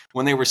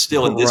when they were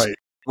still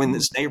in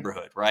this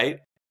neighborhood,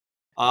 right?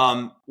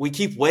 We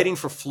keep waiting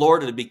for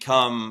Florida to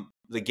become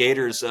the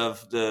Gators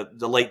of the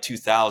late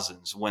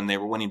 2000s when they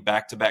were winning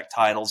back-to-back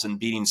titles and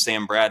beating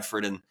Sam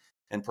Bradford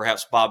and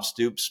perhaps Bob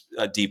Stoops'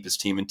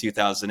 deepest team in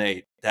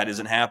 2008. That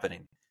isn't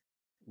happening.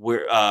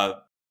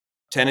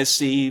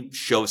 Tennessee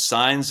shows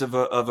signs of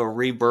a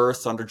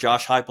rebirth under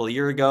Josh Heupel a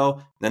year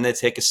ago. Then they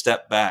take a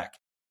step back.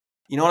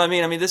 You know what I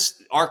mean? I mean, this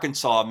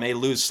Arkansas may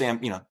lose Sam.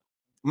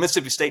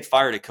 Mississippi State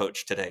fired a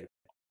coach today.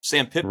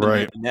 Sam Pittman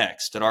may be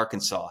next at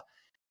Arkansas.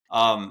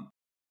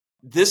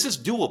 This is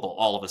doable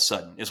all of a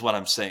sudden, is what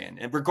I'm saying.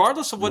 And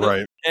regardless of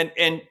what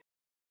and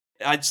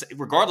I'd say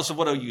regardless of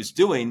what OU is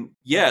doing,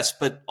 yes,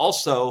 but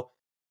also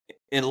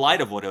in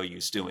light of what OU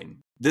is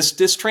doing.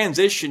 This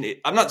transition,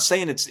 I'm not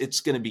saying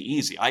it's going to be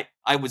easy.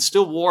 I would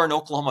still warn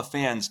Oklahoma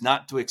fans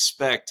not to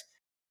expect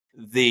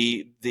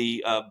the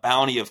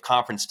bounty of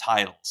conference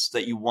titles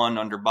that you won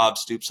under Bob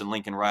Stoops and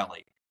Lincoln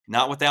Riley,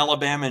 not with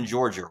Alabama and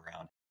Georgia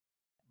around.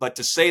 But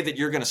to say that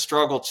you're going to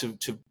struggle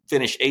to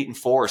finish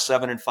 8-4 or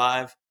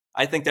 7-5,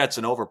 I think that's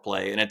an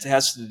overplay, and it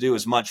has to do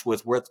as much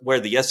with where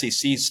the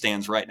SEC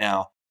stands right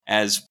now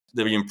as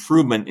the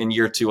improvement in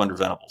year two under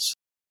Venables.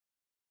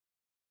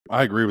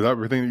 I agree with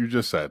everything that you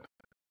just said.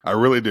 I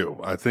really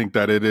do. I think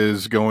that it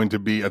is going to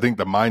be, I think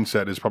the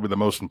mindset is probably the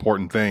most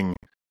important thing,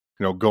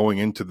 going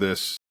into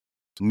this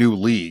new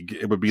league.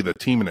 It would be the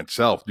team in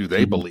itself. Do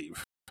they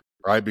believe,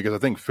 right? Because I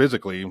think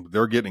physically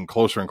they're getting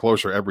closer and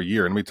closer every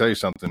year. And let me tell you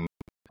something,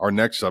 our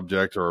next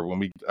subject, or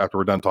after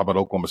we're done talking about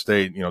Oklahoma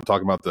State,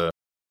 talking about the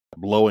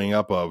blowing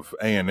up of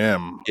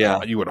A&M,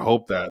 you would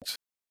hope that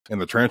in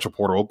the transfer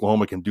portal,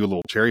 Oklahoma can do a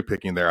little cherry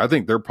picking there. I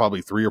think they're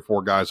probably 3 or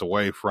 4 guys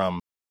away from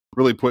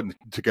really putting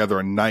together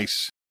a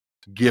nice,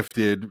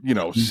 gifted,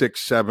 6,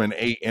 7,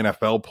 8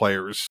 NFL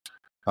players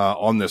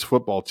on this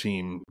football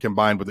team,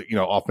 combined with,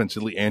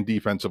 offensively and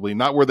defensively.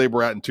 Not where they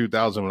were at in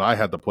 2000 when I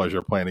had the pleasure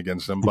of playing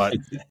against them, but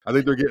I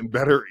think they're getting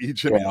better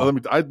each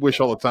and I wish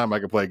all the time I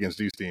could play against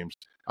these teams.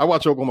 I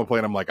watch Oklahoma play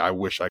and I'm like, I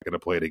wish I could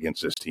have played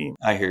against this team.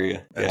 I hear you.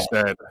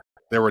 Instead,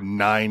 there were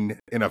 9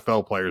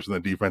 NFL players in the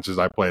defenses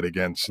I played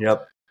against.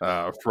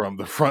 From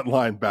the front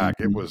line back.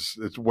 It's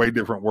a way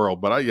different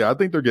world. But I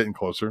think they're getting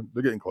closer.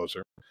 They're getting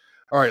closer.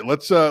 All right,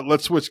 let's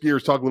switch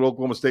gears, talk a little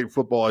Oklahoma State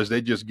football as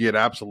they just get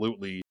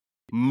absolutely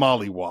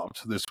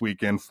mollywopped this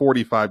weekend,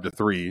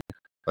 45-3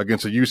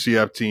 against a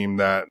UCF team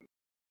that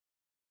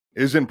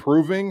is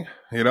improving.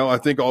 I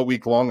think all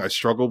week long I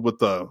struggled with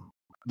the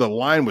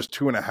line was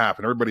 2.5,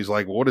 and everybody's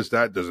like, well, what is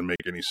that? Doesn't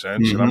make any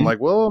sense. And I'm like,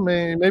 well,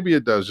 maybe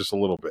it does just a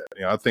little bit.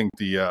 I think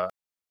the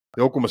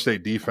Oklahoma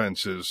State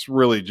defense is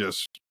really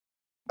just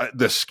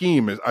the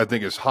scheme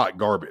is hot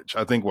garbage.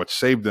 I think what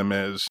saved them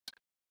is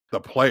the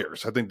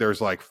players. I think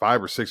there's like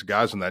 5 or 6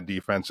 guys in that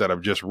defense that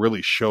have just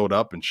really showed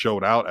up and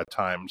showed out at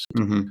times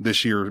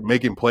this year,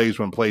 making plays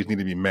when plays need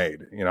to be made.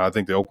 I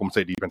think the Oklahoma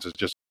State defense has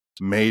just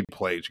made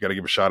plays. You got to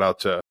give a shout out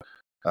to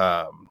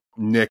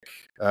Nick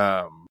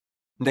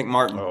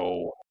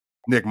Martin.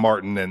 Nick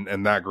Martin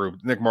and that group.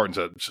 Nick Martin's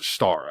a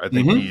star. I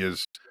think he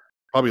is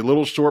probably a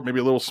little short, maybe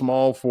a little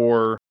small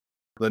for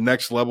the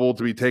next level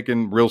to be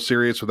taken real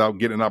serious without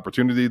getting an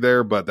opportunity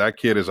there. But that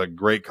kid is a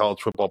great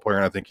college football player,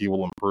 and I think he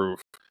will improve.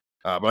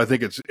 But I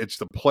think it's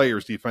the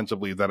players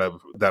defensively that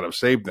have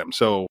saved them.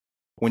 So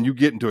when you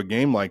get into a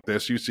game like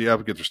this,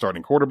 UCF gets their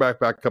starting quarterback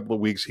back a couple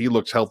of weeks. He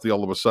looks healthy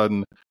all of a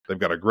sudden. They've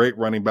got a great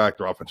running back.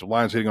 Their offensive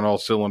line's hitting on all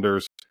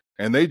cylinders,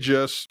 and they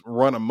just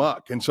run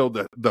amok. And so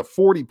the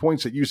 40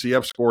 points that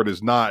UCF scored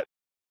is not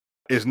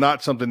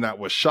something that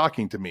was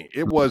shocking to me.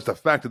 It was the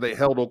fact that they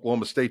held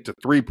Oklahoma State to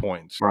 3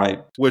 points, right,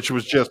 which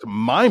was just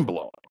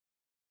mind-blowing.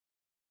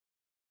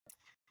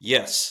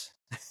 Yes.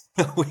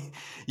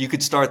 You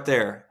could start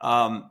there.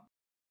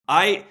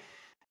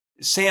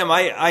 Sam,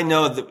 I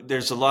know that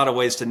there's a lot of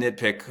ways to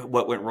nitpick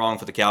what went wrong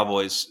for the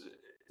Cowboys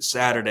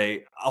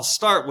Saturday. I'll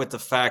start with the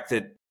fact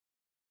that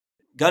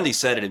Gundy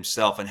said it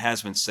himself and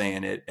has been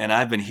saying it, and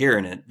I've been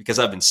hearing it because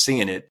I've been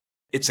seeing it.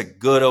 It's a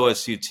good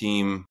OSU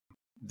team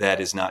that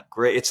is not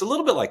great. It's a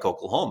little bit like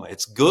Oklahoma.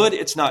 It's good.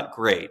 It's not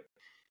great.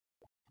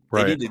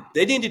 Right.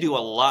 They need to do a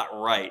lot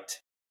right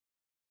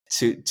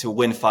to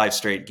win 5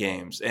 straight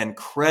games. And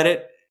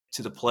credit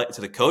to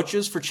the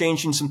coaches for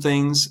changing some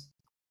things.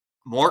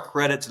 More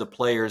credit to the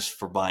players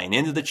for buying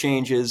into the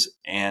changes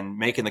and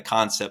making the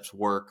concepts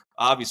work.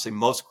 Obviously,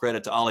 most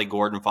credit to Ollie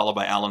Gordon, followed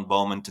by Alan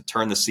Bowman, to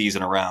turn the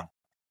season around.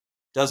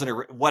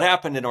 What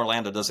happened in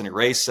Orlando doesn't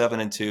erase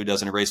 7-2,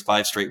 doesn't erase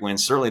 5 straight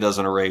wins, certainly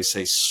doesn't erase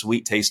a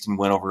sweet tasting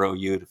win over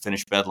OU to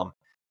finish Bedlam.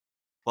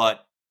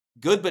 But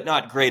good but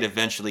not great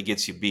eventually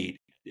gets you beat.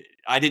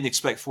 I didn't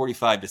expect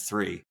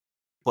 45-3,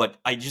 but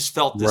I just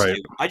felt this. Right.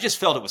 I just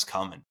felt it was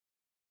coming.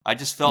 I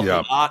just felt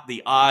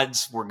the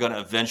odds were going to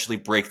eventually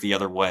break the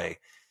other way.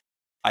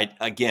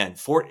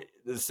 The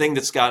thing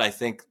that's got, I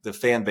think, the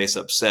fan base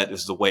upset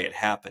is the way it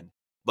happened.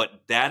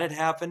 But that had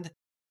happened.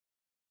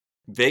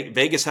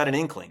 Vegas had an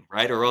inkling,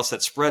 right? Or else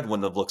that spread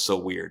wouldn't have looked so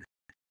weird.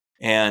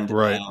 And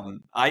right.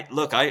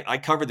 I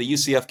covered the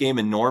UCF game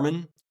in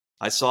Norman.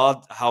 I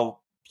saw how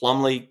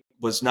Plumlee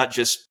was not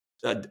just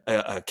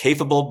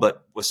capable,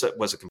 but was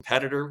a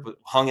competitor.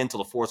 Hung into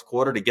the fourth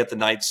quarter to get the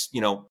Knights,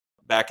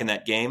 back in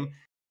that game.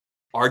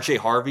 RJ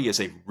Harvey is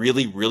a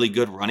really, really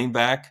good running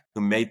back who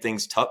made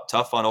things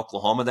tough on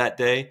Oklahoma that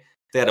day.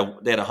 They had a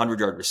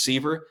 100-yard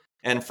receiver.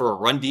 And for a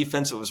run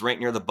defense, it was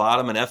ranked near the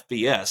bottom in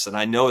FBS. And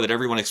I know that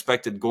everyone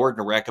expected Gordon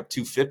to rack up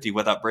 250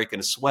 without breaking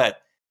a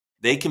sweat.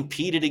 They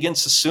competed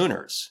against the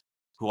Sooners,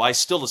 who I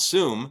still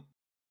assume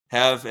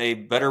have a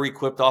better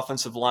equipped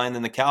offensive line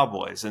than the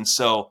Cowboys. And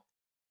so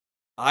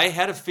I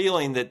had a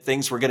feeling that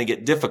things were going to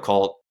get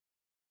difficult.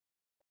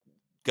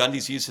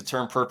 Gundy's used the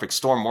term perfect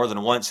storm more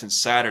than once since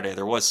Saturday.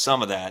 There was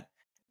some of that.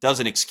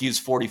 Doesn't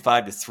excuse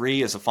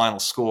 45-3 as a final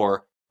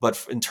score.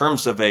 But in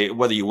terms of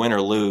whether you win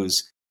or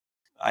lose,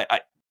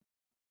 I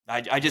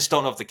just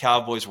don't know if the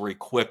Cowboys were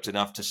equipped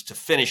enough to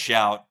finish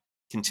out,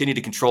 continue to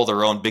control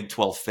their own Big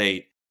 12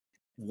 fate,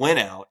 win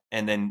out,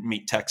 and then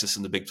meet Texas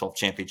in the Big 12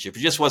 championship.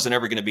 It just wasn't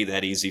ever going to be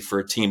that easy for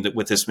a team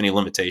with this many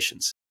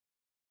limitations.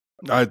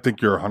 I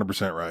think you're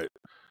 100% right.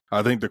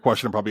 I think the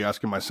question I'm probably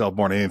asking myself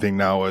more than anything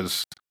now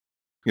is,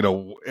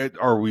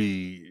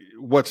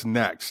 what's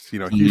next?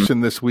 Houston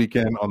this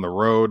weekend on the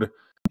road.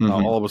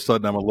 All of a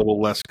sudden, I'm a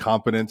little less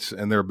confident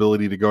in their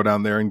ability to go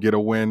down there and get a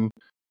win.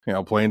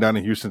 Playing down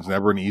in Houston's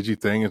never an easy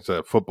thing. It's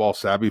a football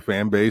savvy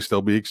fan base.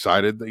 They'll be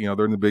excited that,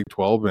 they're in the Big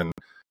 12 and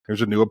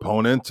there's a new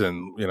opponent,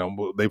 and,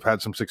 they've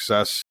had some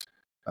success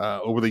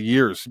over the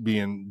years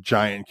being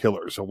giant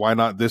killers. So why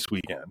not this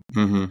weekend?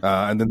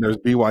 And then there's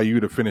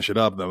BYU to finish it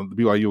up. The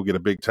BYU will get a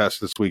big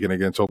test this weekend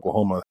against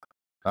Oklahoma.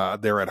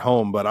 They're at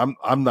home, but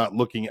I'm not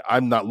looking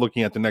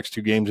at the next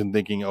 2 games and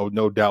thinking, oh,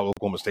 no doubt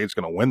Oklahoma State's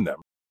going to win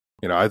them.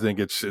 I think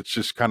it's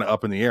just kind of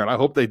up in the air, and I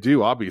hope they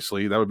do.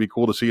 Obviously, that would be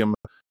cool to see them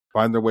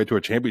find their way to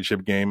a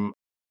championship game,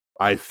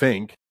 I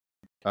think,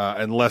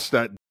 unless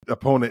that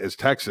opponent is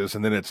Texas.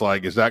 And then it's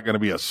like, is that going to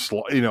be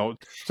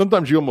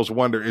sometimes you almost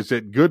wonder, is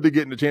it good to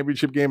get in the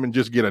championship game and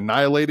just get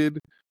annihilated?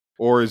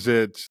 Or is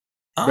it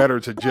better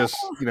to just,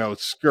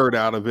 skirt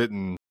out of it?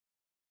 And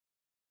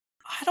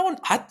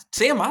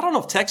Sam, I don't know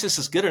if Texas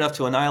is good enough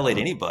to annihilate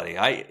anybody.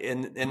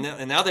 And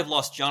now they've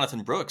lost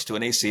Jonathan Brooks to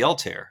an ACL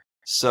tear.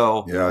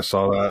 So yeah, I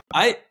saw that.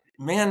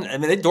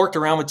 They dorked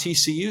around with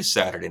TCU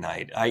Saturday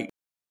night. I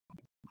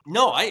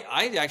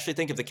actually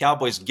think if the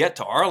Cowboys get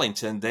to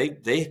Arlington,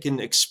 they can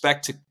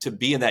expect to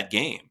be in that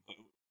game,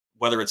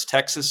 whether it's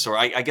Texas or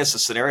I guess the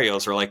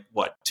scenarios are like,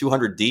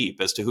 200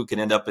 deep as to who can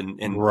end up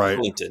in right.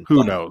 Arlington.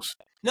 Who knows?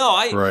 No,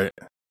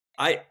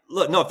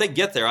 if they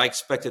get there, I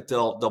expect that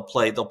they'll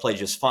play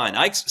just fine.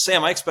 I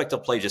expect they'll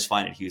play just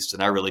fine at Houston.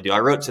 I really do.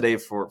 I wrote today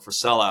for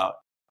Sellout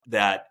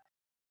that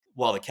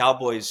while the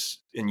Cowboys,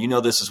 and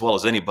this as well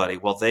as anybody,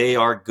 they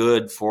are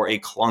good for a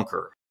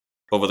clunker.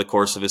 over the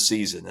course of a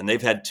season. And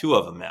they've had 2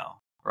 of them now,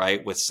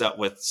 right? With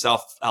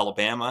South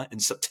Alabama in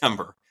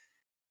September,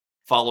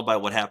 followed by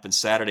what happened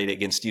Saturday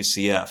against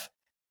UCF.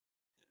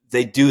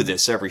 They do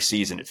this every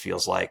season, it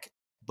feels like.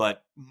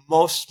 But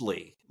most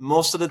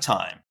of the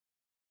time,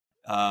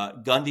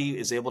 Gundy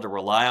is able to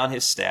rely on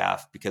his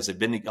staff because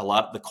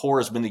the core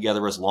has been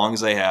together as long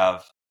as they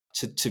have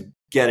to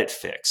get it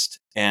fixed.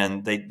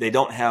 And they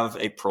don't have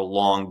a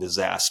prolonged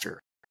disaster.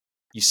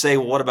 You say,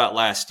 well, what about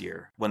last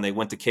year when they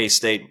went to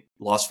K-State,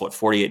 lost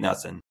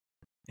 48-0,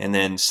 and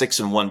then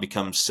 6-1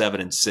 becomes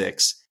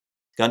 7-6.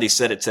 Gundy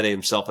said it today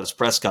himself at his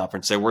press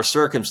conference. There were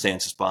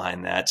circumstances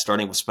behind that,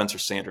 starting with Spencer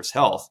Sanders'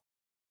 health.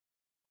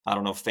 I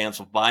don't know if fans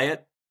will buy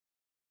it.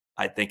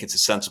 I think it's a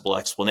sensible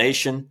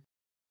explanation.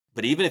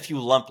 But even if you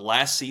lump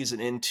last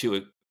season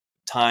into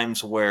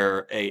times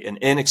where an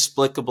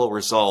inexplicable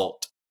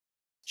result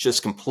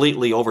just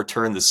completely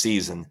overturned the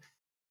season,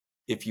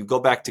 if you go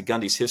back to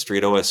Gundy's history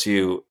at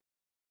OSU,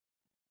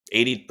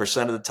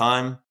 80% of the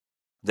time,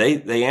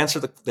 they answer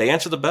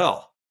the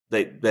bell.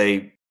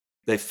 They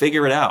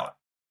figure it out.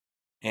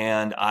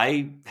 And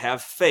I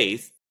have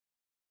faith,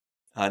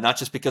 not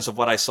just because of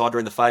what I saw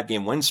during the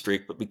 5-game win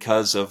streak, but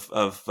because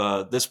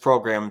of this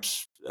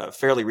program's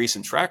fairly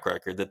recent track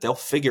record, that they'll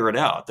figure it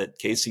out. That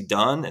Casey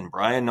Dunn and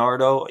Brian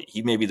Nardo,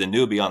 he may be the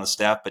newbie on the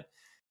staff, but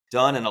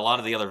Dunn and a lot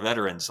of the other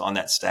veterans on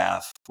that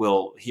staff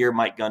will hear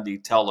Mike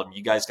Gundy tell them,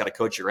 you guys got to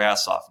coach your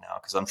ass off now,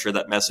 because I'm sure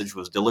that message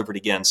was delivered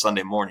again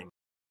Sunday morning.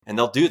 And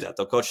they'll do that.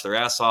 They'll coach their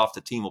ass off. The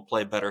team will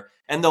play better.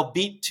 And they'll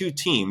beat 2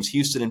 teams,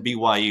 Houston and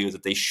BYU,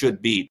 that they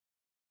should beat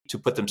to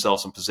put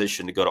themselves in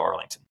position to go to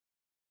Arlington.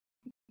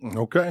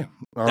 Okay.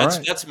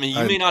 That's me.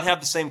 You may not have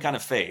the same kind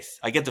of faith.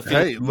 I get the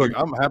feeling. Hey, look,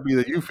 I'm happy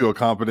that you feel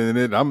confident in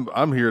it.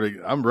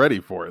 I'm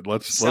ready for it.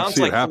 Let's see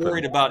it happen. You're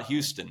worried about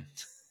Houston.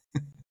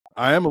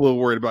 I am a little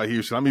worried about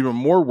Houston. I'm even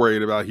more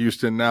worried about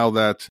Houston now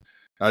that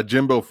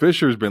Jimbo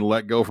Fisher's been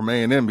let go from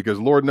A&M, because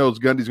Lord knows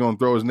Gundy's going to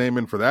throw his name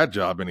in for that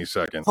job any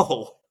second.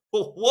 Oh,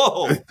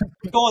 whoa.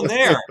 We're going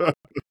there.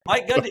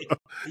 Mike Gundy.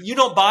 You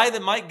don't buy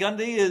that Mike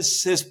Gundy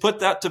has put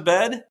that to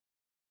bed?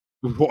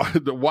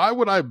 Why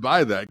would I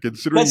buy that,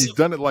 considering he's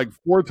done it like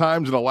 4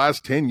 times in the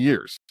last 10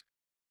 years?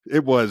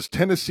 It was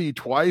Tennessee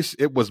twice.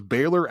 It was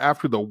Baylor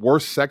after the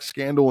worst sex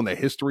scandal in the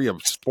history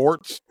of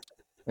sports.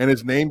 And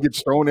his name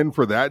gets thrown in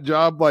for that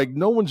job. Like,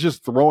 no one's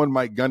just throwing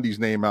Mike Gundy's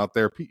name out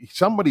there.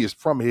 Somebody is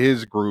from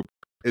his group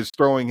is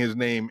throwing his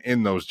name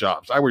in those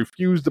jobs. I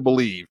refuse to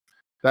believe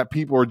that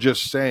people are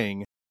just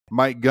saying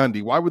Mike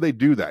Gundy. Why would they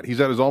do that? He's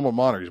at his alma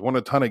mater. He's won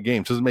a ton of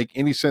games. Doesn't make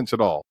any sense at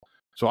all.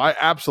 So I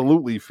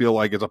absolutely feel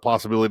like it's a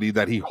possibility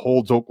that he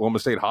holds Oklahoma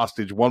State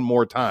hostage one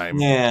more time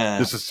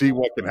just to see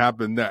what can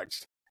happen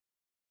next.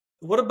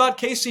 What about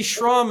Casey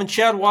Schrum and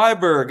Chad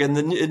Weiberg and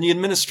the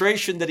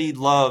administration that he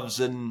loves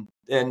and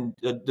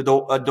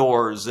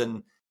adores,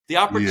 and the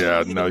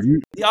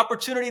opportunity the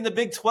opportunity in the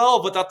Big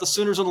 12 without the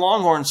Sooners and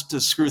Longhorns to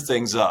screw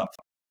things up?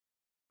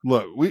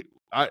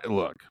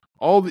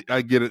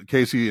 I get it.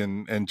 Casey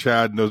and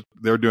Chad knows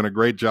they're doing a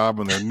great job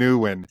when they're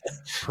new and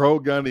pro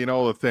Gundy and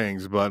all the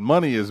things, but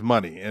money is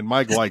money, and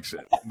Mike likes it.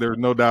 There's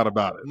no doubt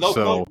about it.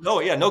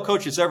 No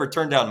coach has ever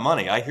turned down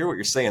money. I hear what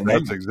you're saying.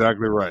 That's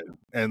exactly right.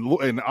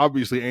 And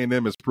obviously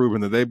A&M has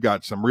proven that they've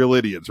got some real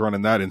idiots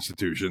running that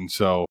institution.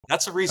 So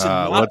that's the reason.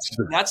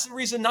 That's the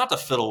reason not to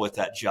fiddle with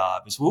that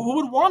job. Is who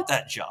would want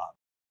that job?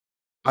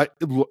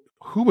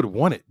 Who would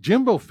want it?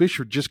 Jimbo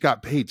Fisher just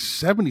got paid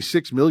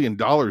 $76 million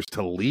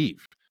to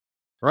leave.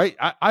 Right?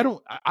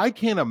 I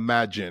can't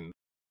imagine.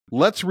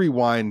 Let's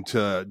rewind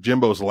to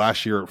Jimbo's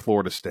last year at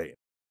Florida State.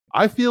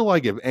 I feel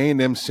like if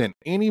A&M sent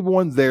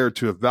anyone there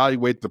to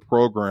evaluate the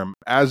program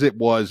as it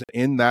was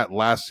in that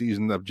last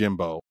season of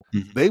Jimbo,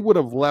 they would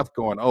have left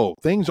going, oh,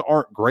 things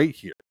aren't great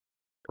here.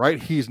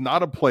 Right? He's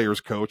not a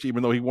player's coach,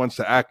 even though he wants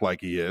to act like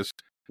he is.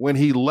 When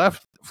he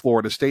left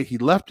Florida State, he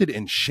left it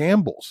in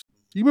shambles.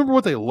 Do you remember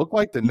what they looked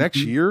like the next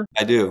year?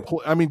 I do.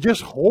 I mean,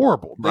 just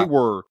horrible. Right.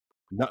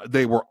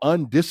 They were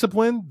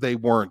undisciplined. They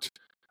weren't.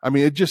 I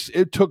mean,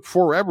 it took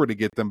forever to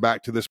get them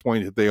back to this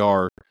point that they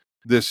are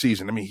this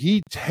season. I mean,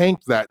 he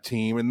tanked that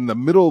team and in the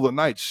middle of the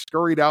night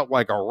scurried out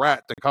like a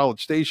rat to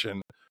College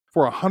Station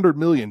for $100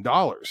 million.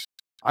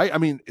 I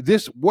mean,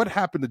 what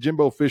happened to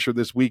Jimbo Fisher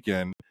this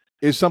weekend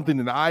is something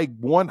that I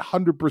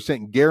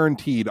 100%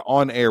 guaranteed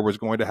on air was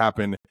going to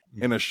happen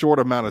in a short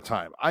amount of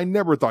time. I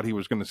never thought he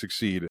was going to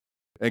succeed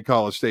at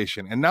College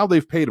Station. And now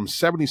they've paid him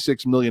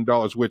 $76 million,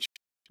 which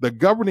the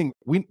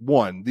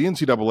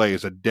NCAA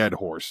is a dead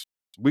horse.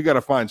 We got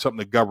to find something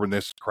to govern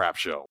this crap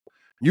show.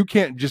 You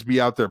can't just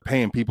be out there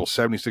paying people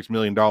 $76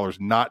 million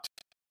not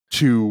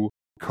to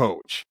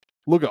coach.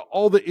 Look at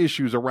all the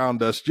issues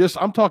around us.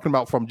 I'm talking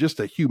about from just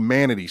a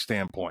humanity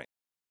standpoint.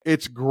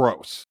 It's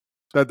gross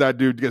that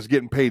dude is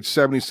getting paid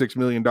 $76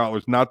 million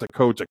not to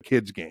coach a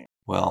kid's game.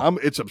 Well,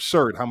 it's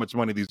absurd how much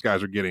money these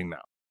guys are getting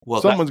now.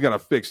 Well, someone's got to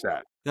fix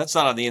that. That's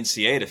not on the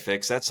NCAA to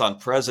fix. That's on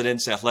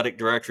presidents, athletic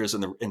directors,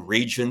 and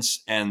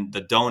regents, and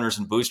the donors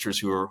and boosters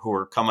who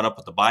are coming up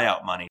with the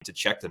buyout money to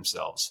check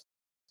themselves.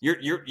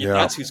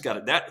 That's who's got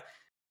it.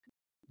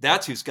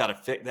 That's who's got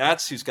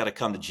to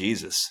come to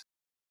Jesus.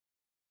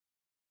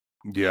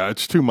 Yeah,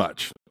 it's too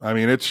much. I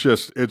mean,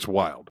 it's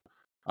wild.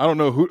 I don't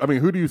know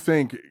who do you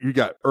think you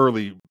got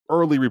early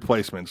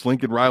replacements?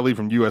 Lincoln Riley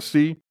from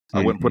USC.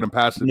 I wouldn't put him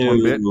past it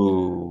one bit.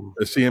 No.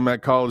 To see him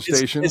at College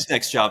Station. His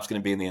next job's going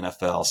to be in the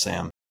NFL,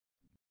 Sam.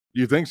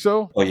 You think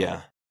so? Oh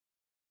yeah.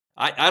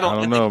 I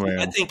don't know, man.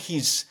 I think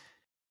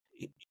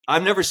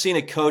I've never seen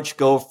a coach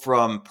go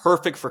from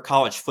perfect for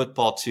college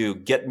football to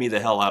get me the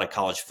hell out of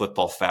college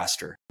football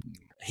faster.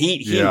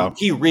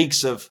 He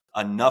reeks of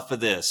enough of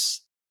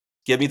this.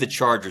 Give me the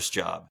Chargers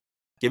job.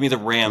 Give me the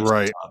Rams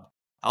job.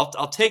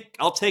 I'll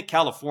take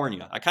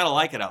California. I kind of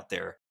like it out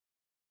there,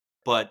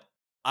 but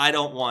I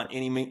don't want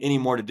any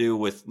more to do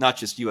with not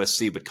just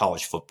USC but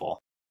college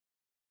football.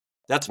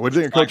 What do you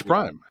think of Coach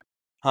Prime?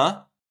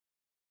 Huh?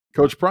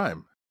 Coach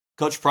Prime.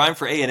 Coach Prime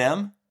for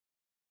A&M?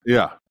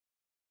 Yeah.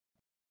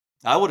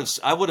 I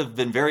would have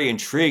been very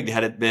intrigued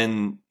had it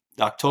been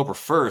October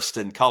 1st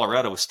and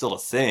Colorado was still a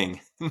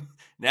thing.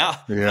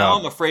 Now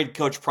I'm afraid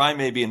Coach Prime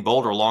may be in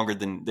Boulder longer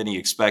than he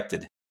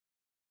expected.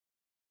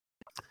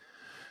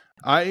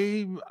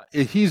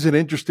 He's an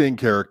interesting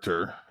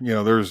character.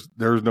 There's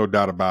no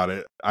doubt about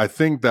it. I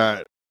think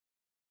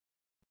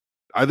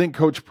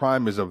Coach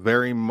Prime is a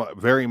very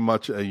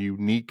much a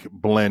unique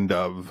blend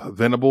of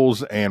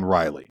Venables and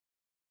Riley.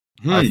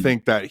 I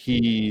think that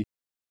he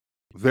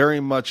very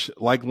much,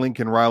 like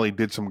Lincoln Riley,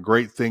 did some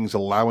great things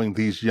allowing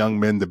these young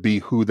men to be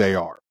who they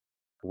are.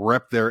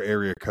 Rep their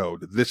area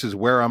code. This is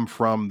where I'm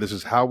from. This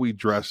is how we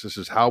dress. This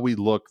is how we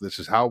look. This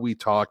is how we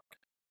talk.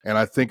 And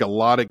I think a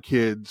lot of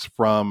kids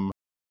from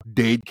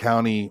Dade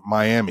County,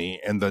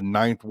 Miami, and the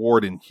 9th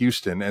Ward in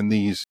Houston, and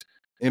these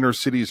inner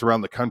cities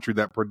around the country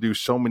that produce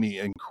so many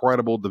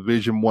incredible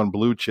Division I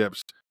blue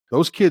chips,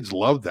 those kids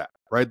love that,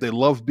 right? They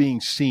love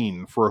being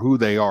seen for who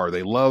they are.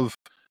 They love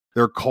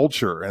their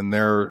culture and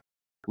their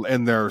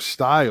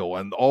style,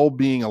 and all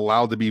being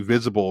allowed to be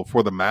visible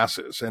for the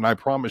masses. And I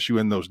promise you,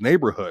 in those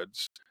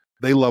neighborhoods,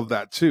 they love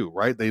that too,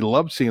 right? They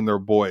love seeing their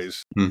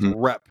boys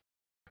rep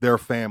their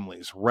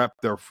families, rep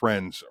their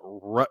friends,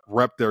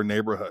 rep their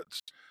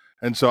neighborhoods.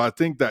 And so I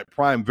think that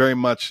Prime very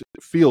much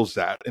feels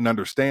that and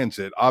understands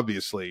it,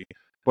 obviously.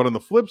 But on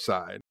the flip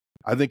side,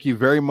 I think he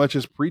very much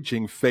is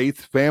preaching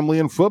faith, family,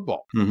 and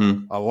football,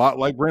 a lot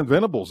like Brent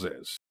Venables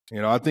is.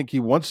 I think he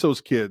wants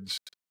those kids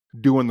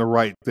doing the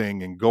right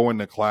thing and going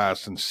to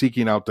class and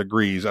seeking out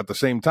degrees. At the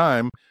same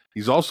time,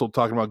 he's also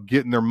talking about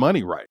getting their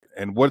money right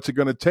and what's it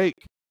going to take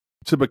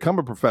to become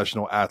a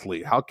professional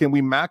athlete. How can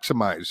we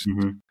maximize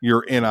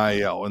your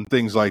NIL and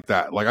things like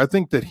that? Like, I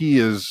think that he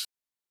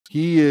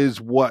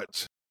is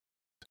what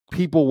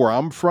people where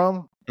I'm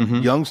from,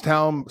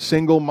 Youngstown,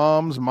 single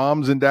moms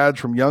and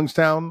dads from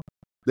Youngstown,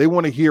 they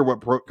want to hear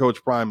what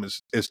Coach Prime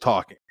is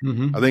talking.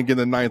 I think in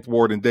the 9th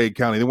Ward in Dade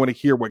County, they want to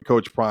hear what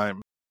Coach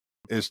Prime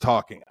is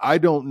talking. I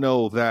don't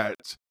know that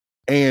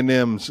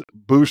A&M's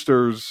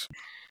boosters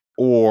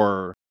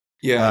or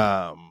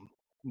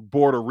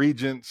Board of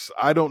Regents,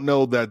 I don't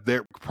know that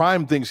their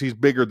Prime thinks he's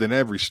bigger than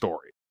every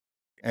story.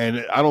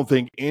 And I don't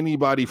think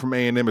anybody from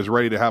A&M is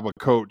ready to have a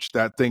coach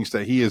that thinks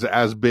that he is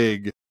as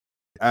big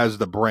as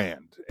the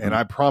brand. And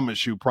I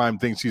promise you, Prime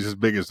thinks he's as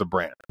big as the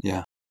brand.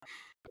 Yeah.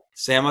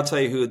 Sam, I'll tell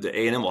you who the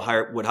A&M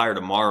would hire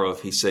tomorrow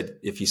if he said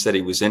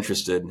he was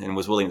interested and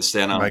was willing to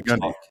stand on and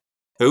talk.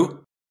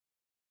 Who?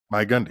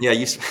 Mike Gundy. Yeah,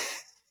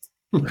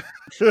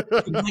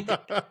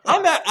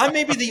 I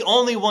may be the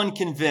only one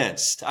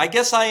convinced. I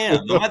guess I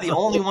am. Am I the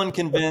only one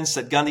convinced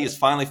that Gundy has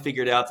finally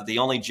figured out that the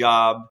only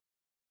job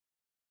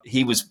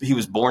he was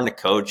born to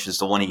coach is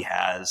the one he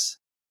has?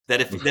 That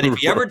if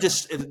he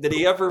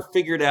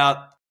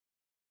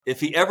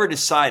ever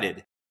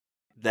decided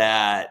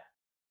that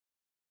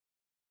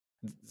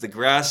the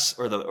grass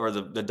or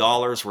the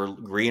dollars were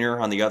greener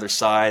on the other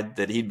side,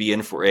 that he'd be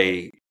in for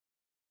a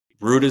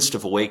rudest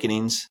of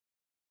awakenings,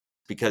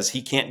 because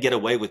he can't get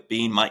away with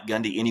being Mike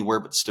Gundy anywhere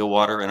but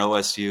Stillwater and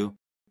OSU,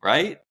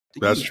 right?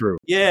 That's true.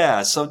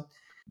 Yeah, so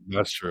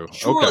that's true.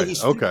 Surely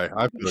okay.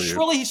 I feel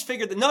surely he's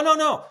figured that.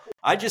 No.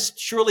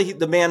 Surely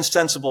the man's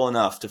sensible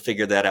enough to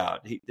figure that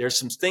out. There's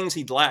some things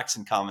he lacks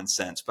in common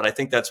sense, but I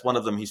think that's one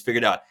of them he's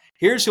figured out.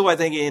 Here's who I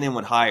think A&M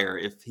would hire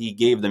if he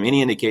gave them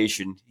any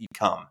indication he'd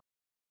come.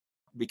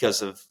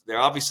 Because of their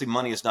obviously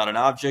money is not an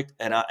object,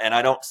 and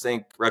I don't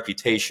think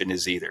reputation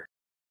is either.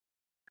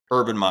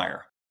 Urban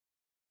Meyer.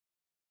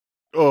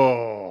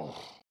 Oh,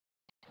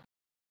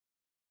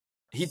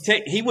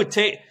 he would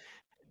take.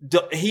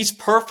 He's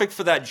perfect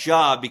for that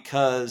job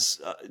because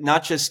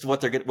not just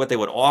what they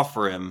would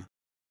offer him,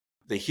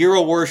 the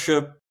hero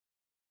worship,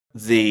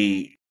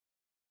 there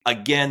are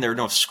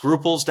no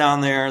scruples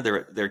down there.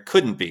 There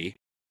couldn't be.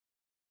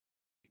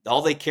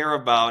 All they care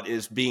about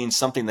is being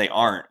something they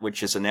aren't,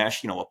 which is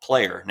a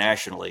player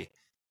nationally.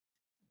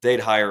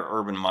 They'd hire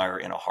Urban Meyer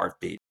in a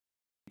heartbeat.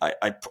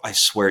 I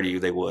swear to you,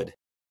 they would.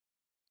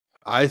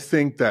 I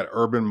think that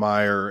Urban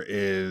Meyer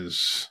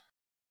is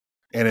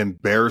an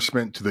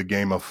embarrassment to the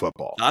game of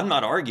football. I'm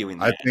not arguing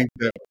that.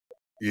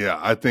 Yeah,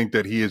 I think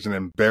that he is an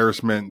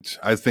embarrassment.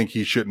 I think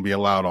he shouldn't be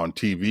allowed on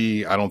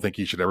TV. I don't think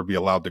he should ever be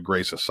allowed to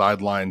grace the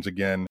sidelines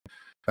again.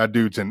 That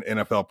dude's in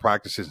NFL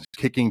practices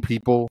kicking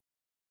people.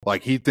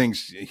 Like, he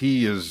thinks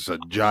he is a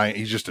giant.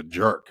 He's just a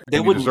jerk. They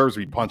And he wouldn't. deserves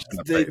to be punched in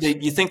the face.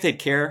 You think they'd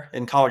care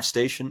in College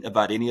Station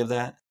about any of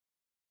that?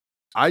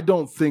 I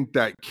don't think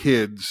that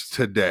kids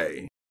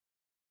today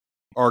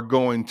are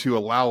going to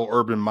allow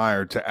Urban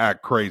Meyer to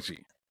act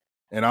crazy.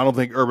 And I don't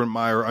think Urban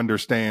Meyer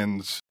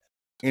understands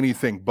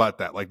anything but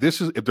that. Like,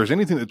 this is, if there's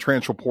anything the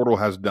transfer portal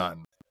has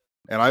done,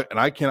 and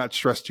I cannot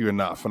stress to you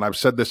enough, and I've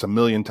said this a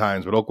million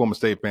times, but Oklahoma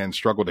State fans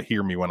struggle to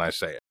hear me when I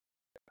say it.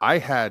 I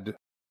had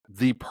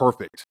the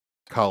perfect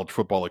college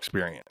football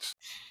experience.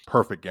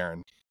 Perfect,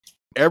 Garen.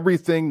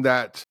 Everything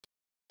that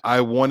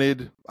I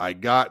wanted, I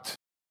got.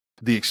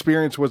 The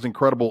experience was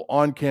incredible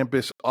on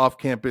campus, off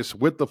campus,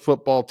 with the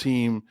football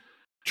team,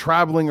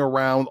 traveling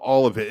around,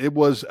 all of it. It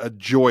was a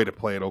joy to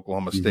play at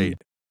Oklahoma State.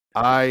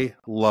 I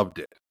loved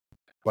it.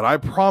 But I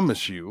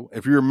promise you,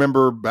 if you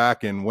remember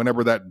back in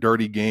whenever that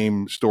dirty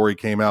game story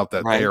came out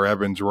that Thayer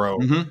Evans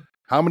wrote,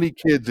 how many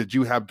kids did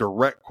you have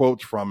direct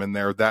quotes from in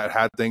there that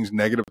had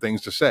negative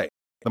things to say?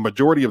 The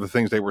majority of the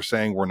things they were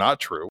saying were not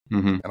true.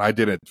 And I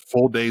did a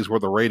full day's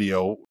worth of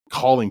radio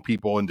calling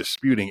people and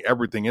disputing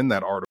everything in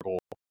that article.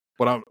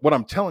 But what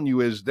I'm telling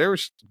you is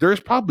there's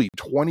probably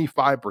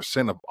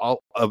 25%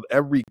 of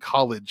every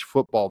college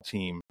football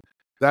team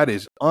that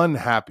is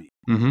unhappy.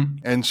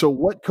 And so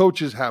what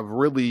coaches have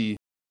really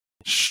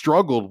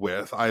struggled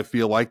with, I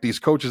feel like, these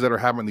coaches that are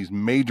having these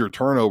major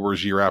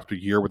turnovers year after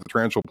year with the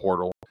transfer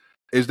portal,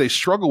 is they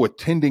struggle with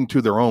tending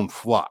to their own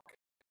flock.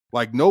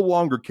 Like, no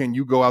longer can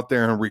you go out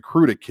there and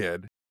recruit a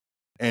kid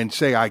and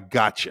say, I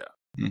gotcha,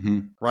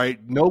 right?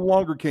 No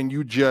longer can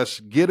you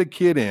just get a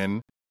kid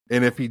in,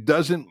 and if he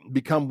doesn't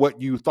become what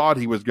you thought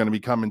he was going to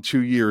become in 2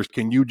 years,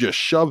 can you just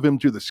shove him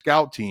to the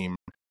scout team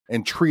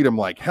and treat him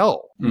like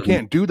hell? You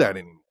can't do that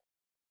anymore.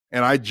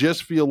 And I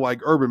just feel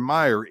like Urban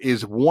Meyer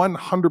is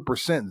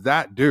 100%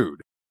 that dude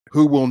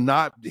who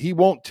he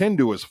won't tend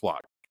to his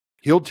flock.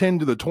 He'll tend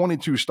to the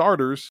 22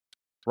 starters,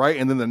 right?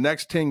 And then the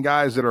next 10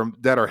 guys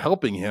that are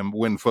helping him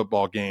win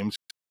football games.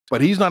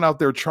 But he's not out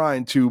there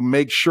trying to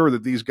make sure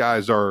that these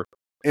guys are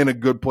in a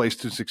good place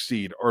to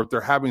succeed, or if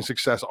they're having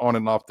success on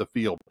and off the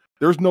field.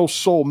 There's no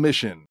sole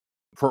mission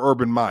for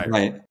Urban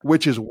Meyer,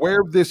 which is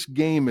where this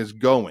game is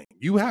going.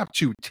 You have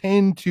to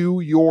tend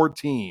to your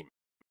team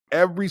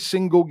every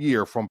single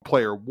year from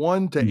player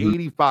 1 to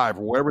 85,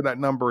 or whatever that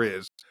number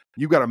is.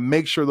 You got to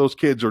make sure those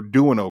kids are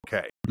doing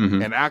okay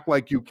and act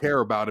like you care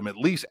about them. At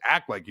least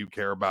act like you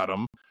care about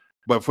them.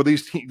 But for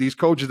these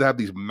coaches to have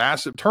these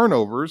massive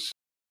turnovers,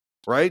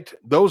 right?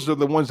 Those are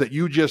the ones that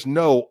you just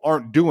know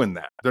aren't doing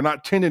that. They're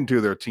not tending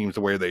to their teams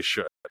the way they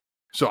should.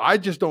 So I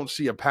just don't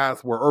see a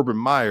path where Urban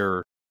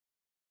Meyer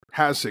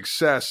has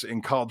success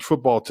in college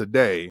football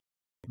today,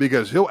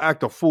 because he'll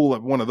act a fool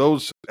at one of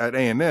those at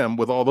A&M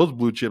with all those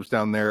blue chips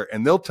down there,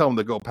 and they'll tell him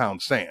to go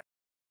pound sand.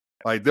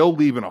 Like, they'll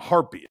leave in a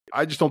heartbeat.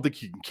 I just don't think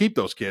he can keep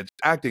those kids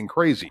acting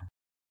crazy.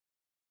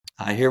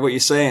 I hear what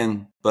you're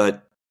saying,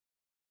 but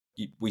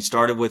we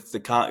started with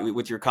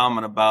with your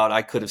comment about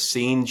I could have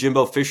seen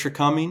Jimbo Fisher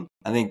coming.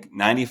 I think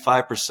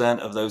 95%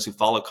 of those who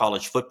follow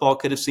college football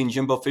could have seen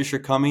Jimbo Fisher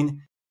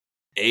coming.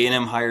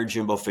 A&M hired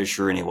Jimbo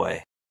Fisher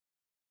anyway.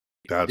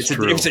 That's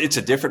true. It's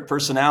a different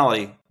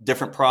personality,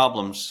 different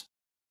problems.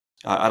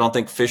 I don't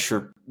think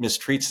Fisher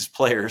mistreats his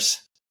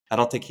players. I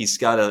don't think he's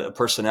got a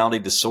personality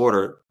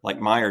disorder like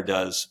Meyer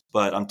does.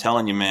 But I'm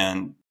telling you,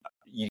 man,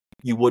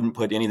 you wouldn't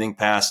put anything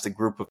past the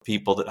group of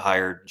people that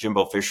hired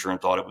Jimbo Fisher and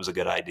thought it was a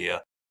good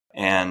idea.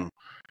 And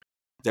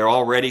they're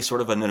already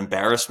sort of an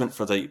embarrassment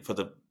for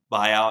the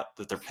buyout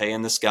that they're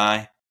paying this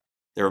guy.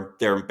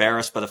 They're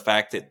embarrassed by the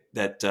fact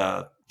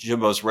that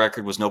Jimbo's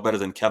record was no better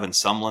than Kevin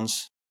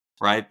Sumlin's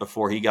right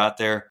before he got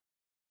there.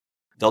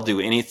 They'll do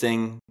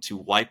anything to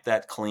wipe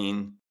that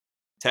clean.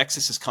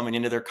 Texas is coming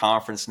into their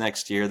conference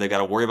next year. They got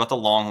to worry about the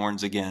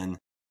Longhorns again.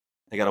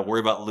 They got to worry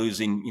about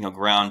losing,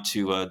 ground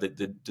to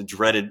the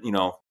dreaded,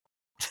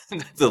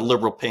 the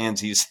liberal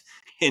pansies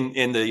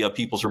in the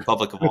People's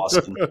Republic of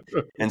Austin.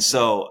 And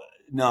so,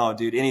 no,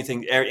 dude,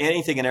 anything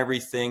and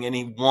everything,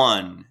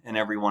 anyone and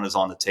everyone is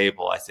on the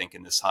table, I think,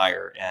 in this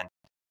hire. And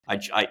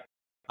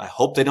I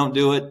hope they don't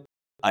do it.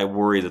 I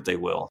worry that they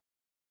will.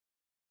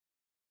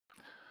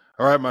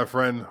 All right, my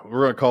friend,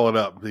 we're going to call it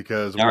up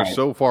because we're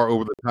so far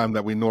over the time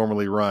that we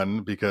normally run,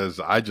 because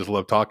I just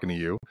love talking to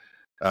you.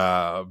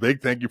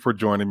 Big thank you for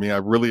joining me. I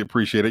really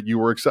appreciate it. You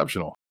were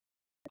exceptional.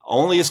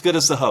 Only as good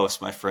as the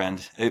host, my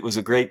friend. It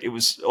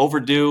was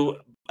overdue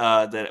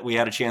that we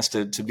had a chance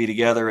to be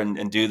together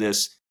and do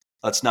this.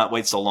 Let's not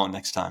wait so long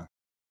next time.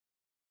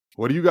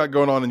 What do you got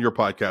going on in your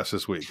podcast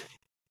this week?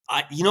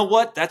 You know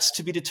what? That's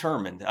to be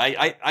determined.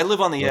 I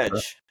live on the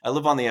edge. I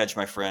live on the edge,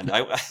 my friend.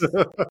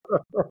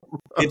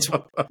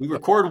 We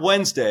record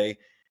Wednesday.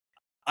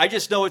 I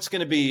just know it's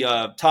going to be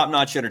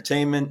top-notch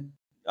entertainment.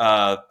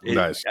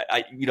 Nice.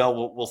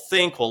 We'll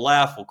think, we'll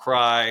laugh, we'll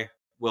cry,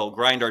 we'll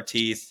grind our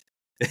teeth.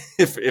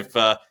 if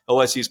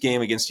OSU's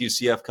game against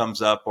UCF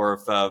comes up, or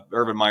if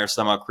Urban Meyer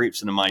somehow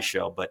creeps into my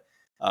show. But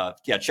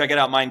yeah, check it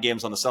out. Mind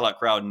Games on the Sellout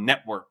Crowd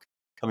Network,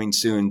 coming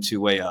soon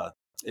to a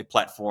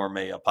platform,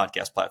 a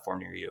podcast platform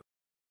near you.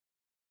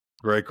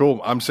 Very cool.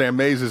 I'm Sam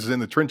Mays. This is In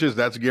the Trenches.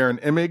 That's Garen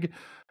Immig.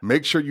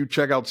 Make sure you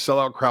check out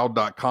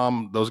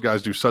selloutcrowd.com. Those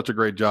guys do such a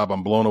great job.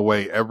 I'm blown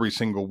away every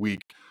single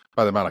week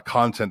by the amount of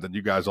content that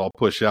you guys all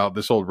push out.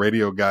 This old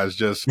radio guy's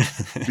just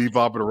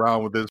bebopping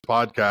around with this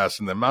podcast,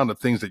 and the amount of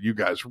things that you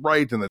guys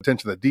write and the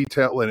attention to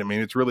detail. And I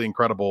mean, it's really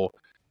incredible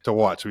to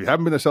watch. So if you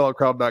haven't been to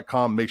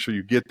selloutcrowd.com, make sure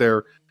you get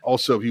there.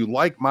 Also, if you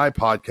like my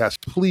podcast,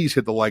 please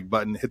hit the like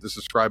button, hit the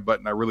subscribe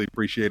button. I really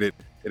appreciate it.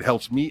 It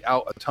helps me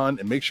out a ton.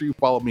 And make sure you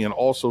follow me on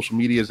all social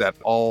medias at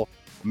All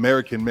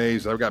American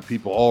Maze. I've got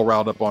people all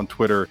riled up on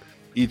Twitter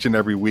each and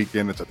every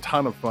weekend. It's a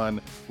ton of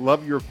fun.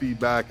 Love your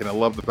feedback, and I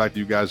love the fact that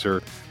you guys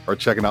are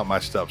checking out my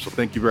stuff. So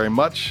thank you very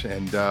much,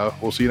 and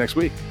we'll see you next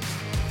week.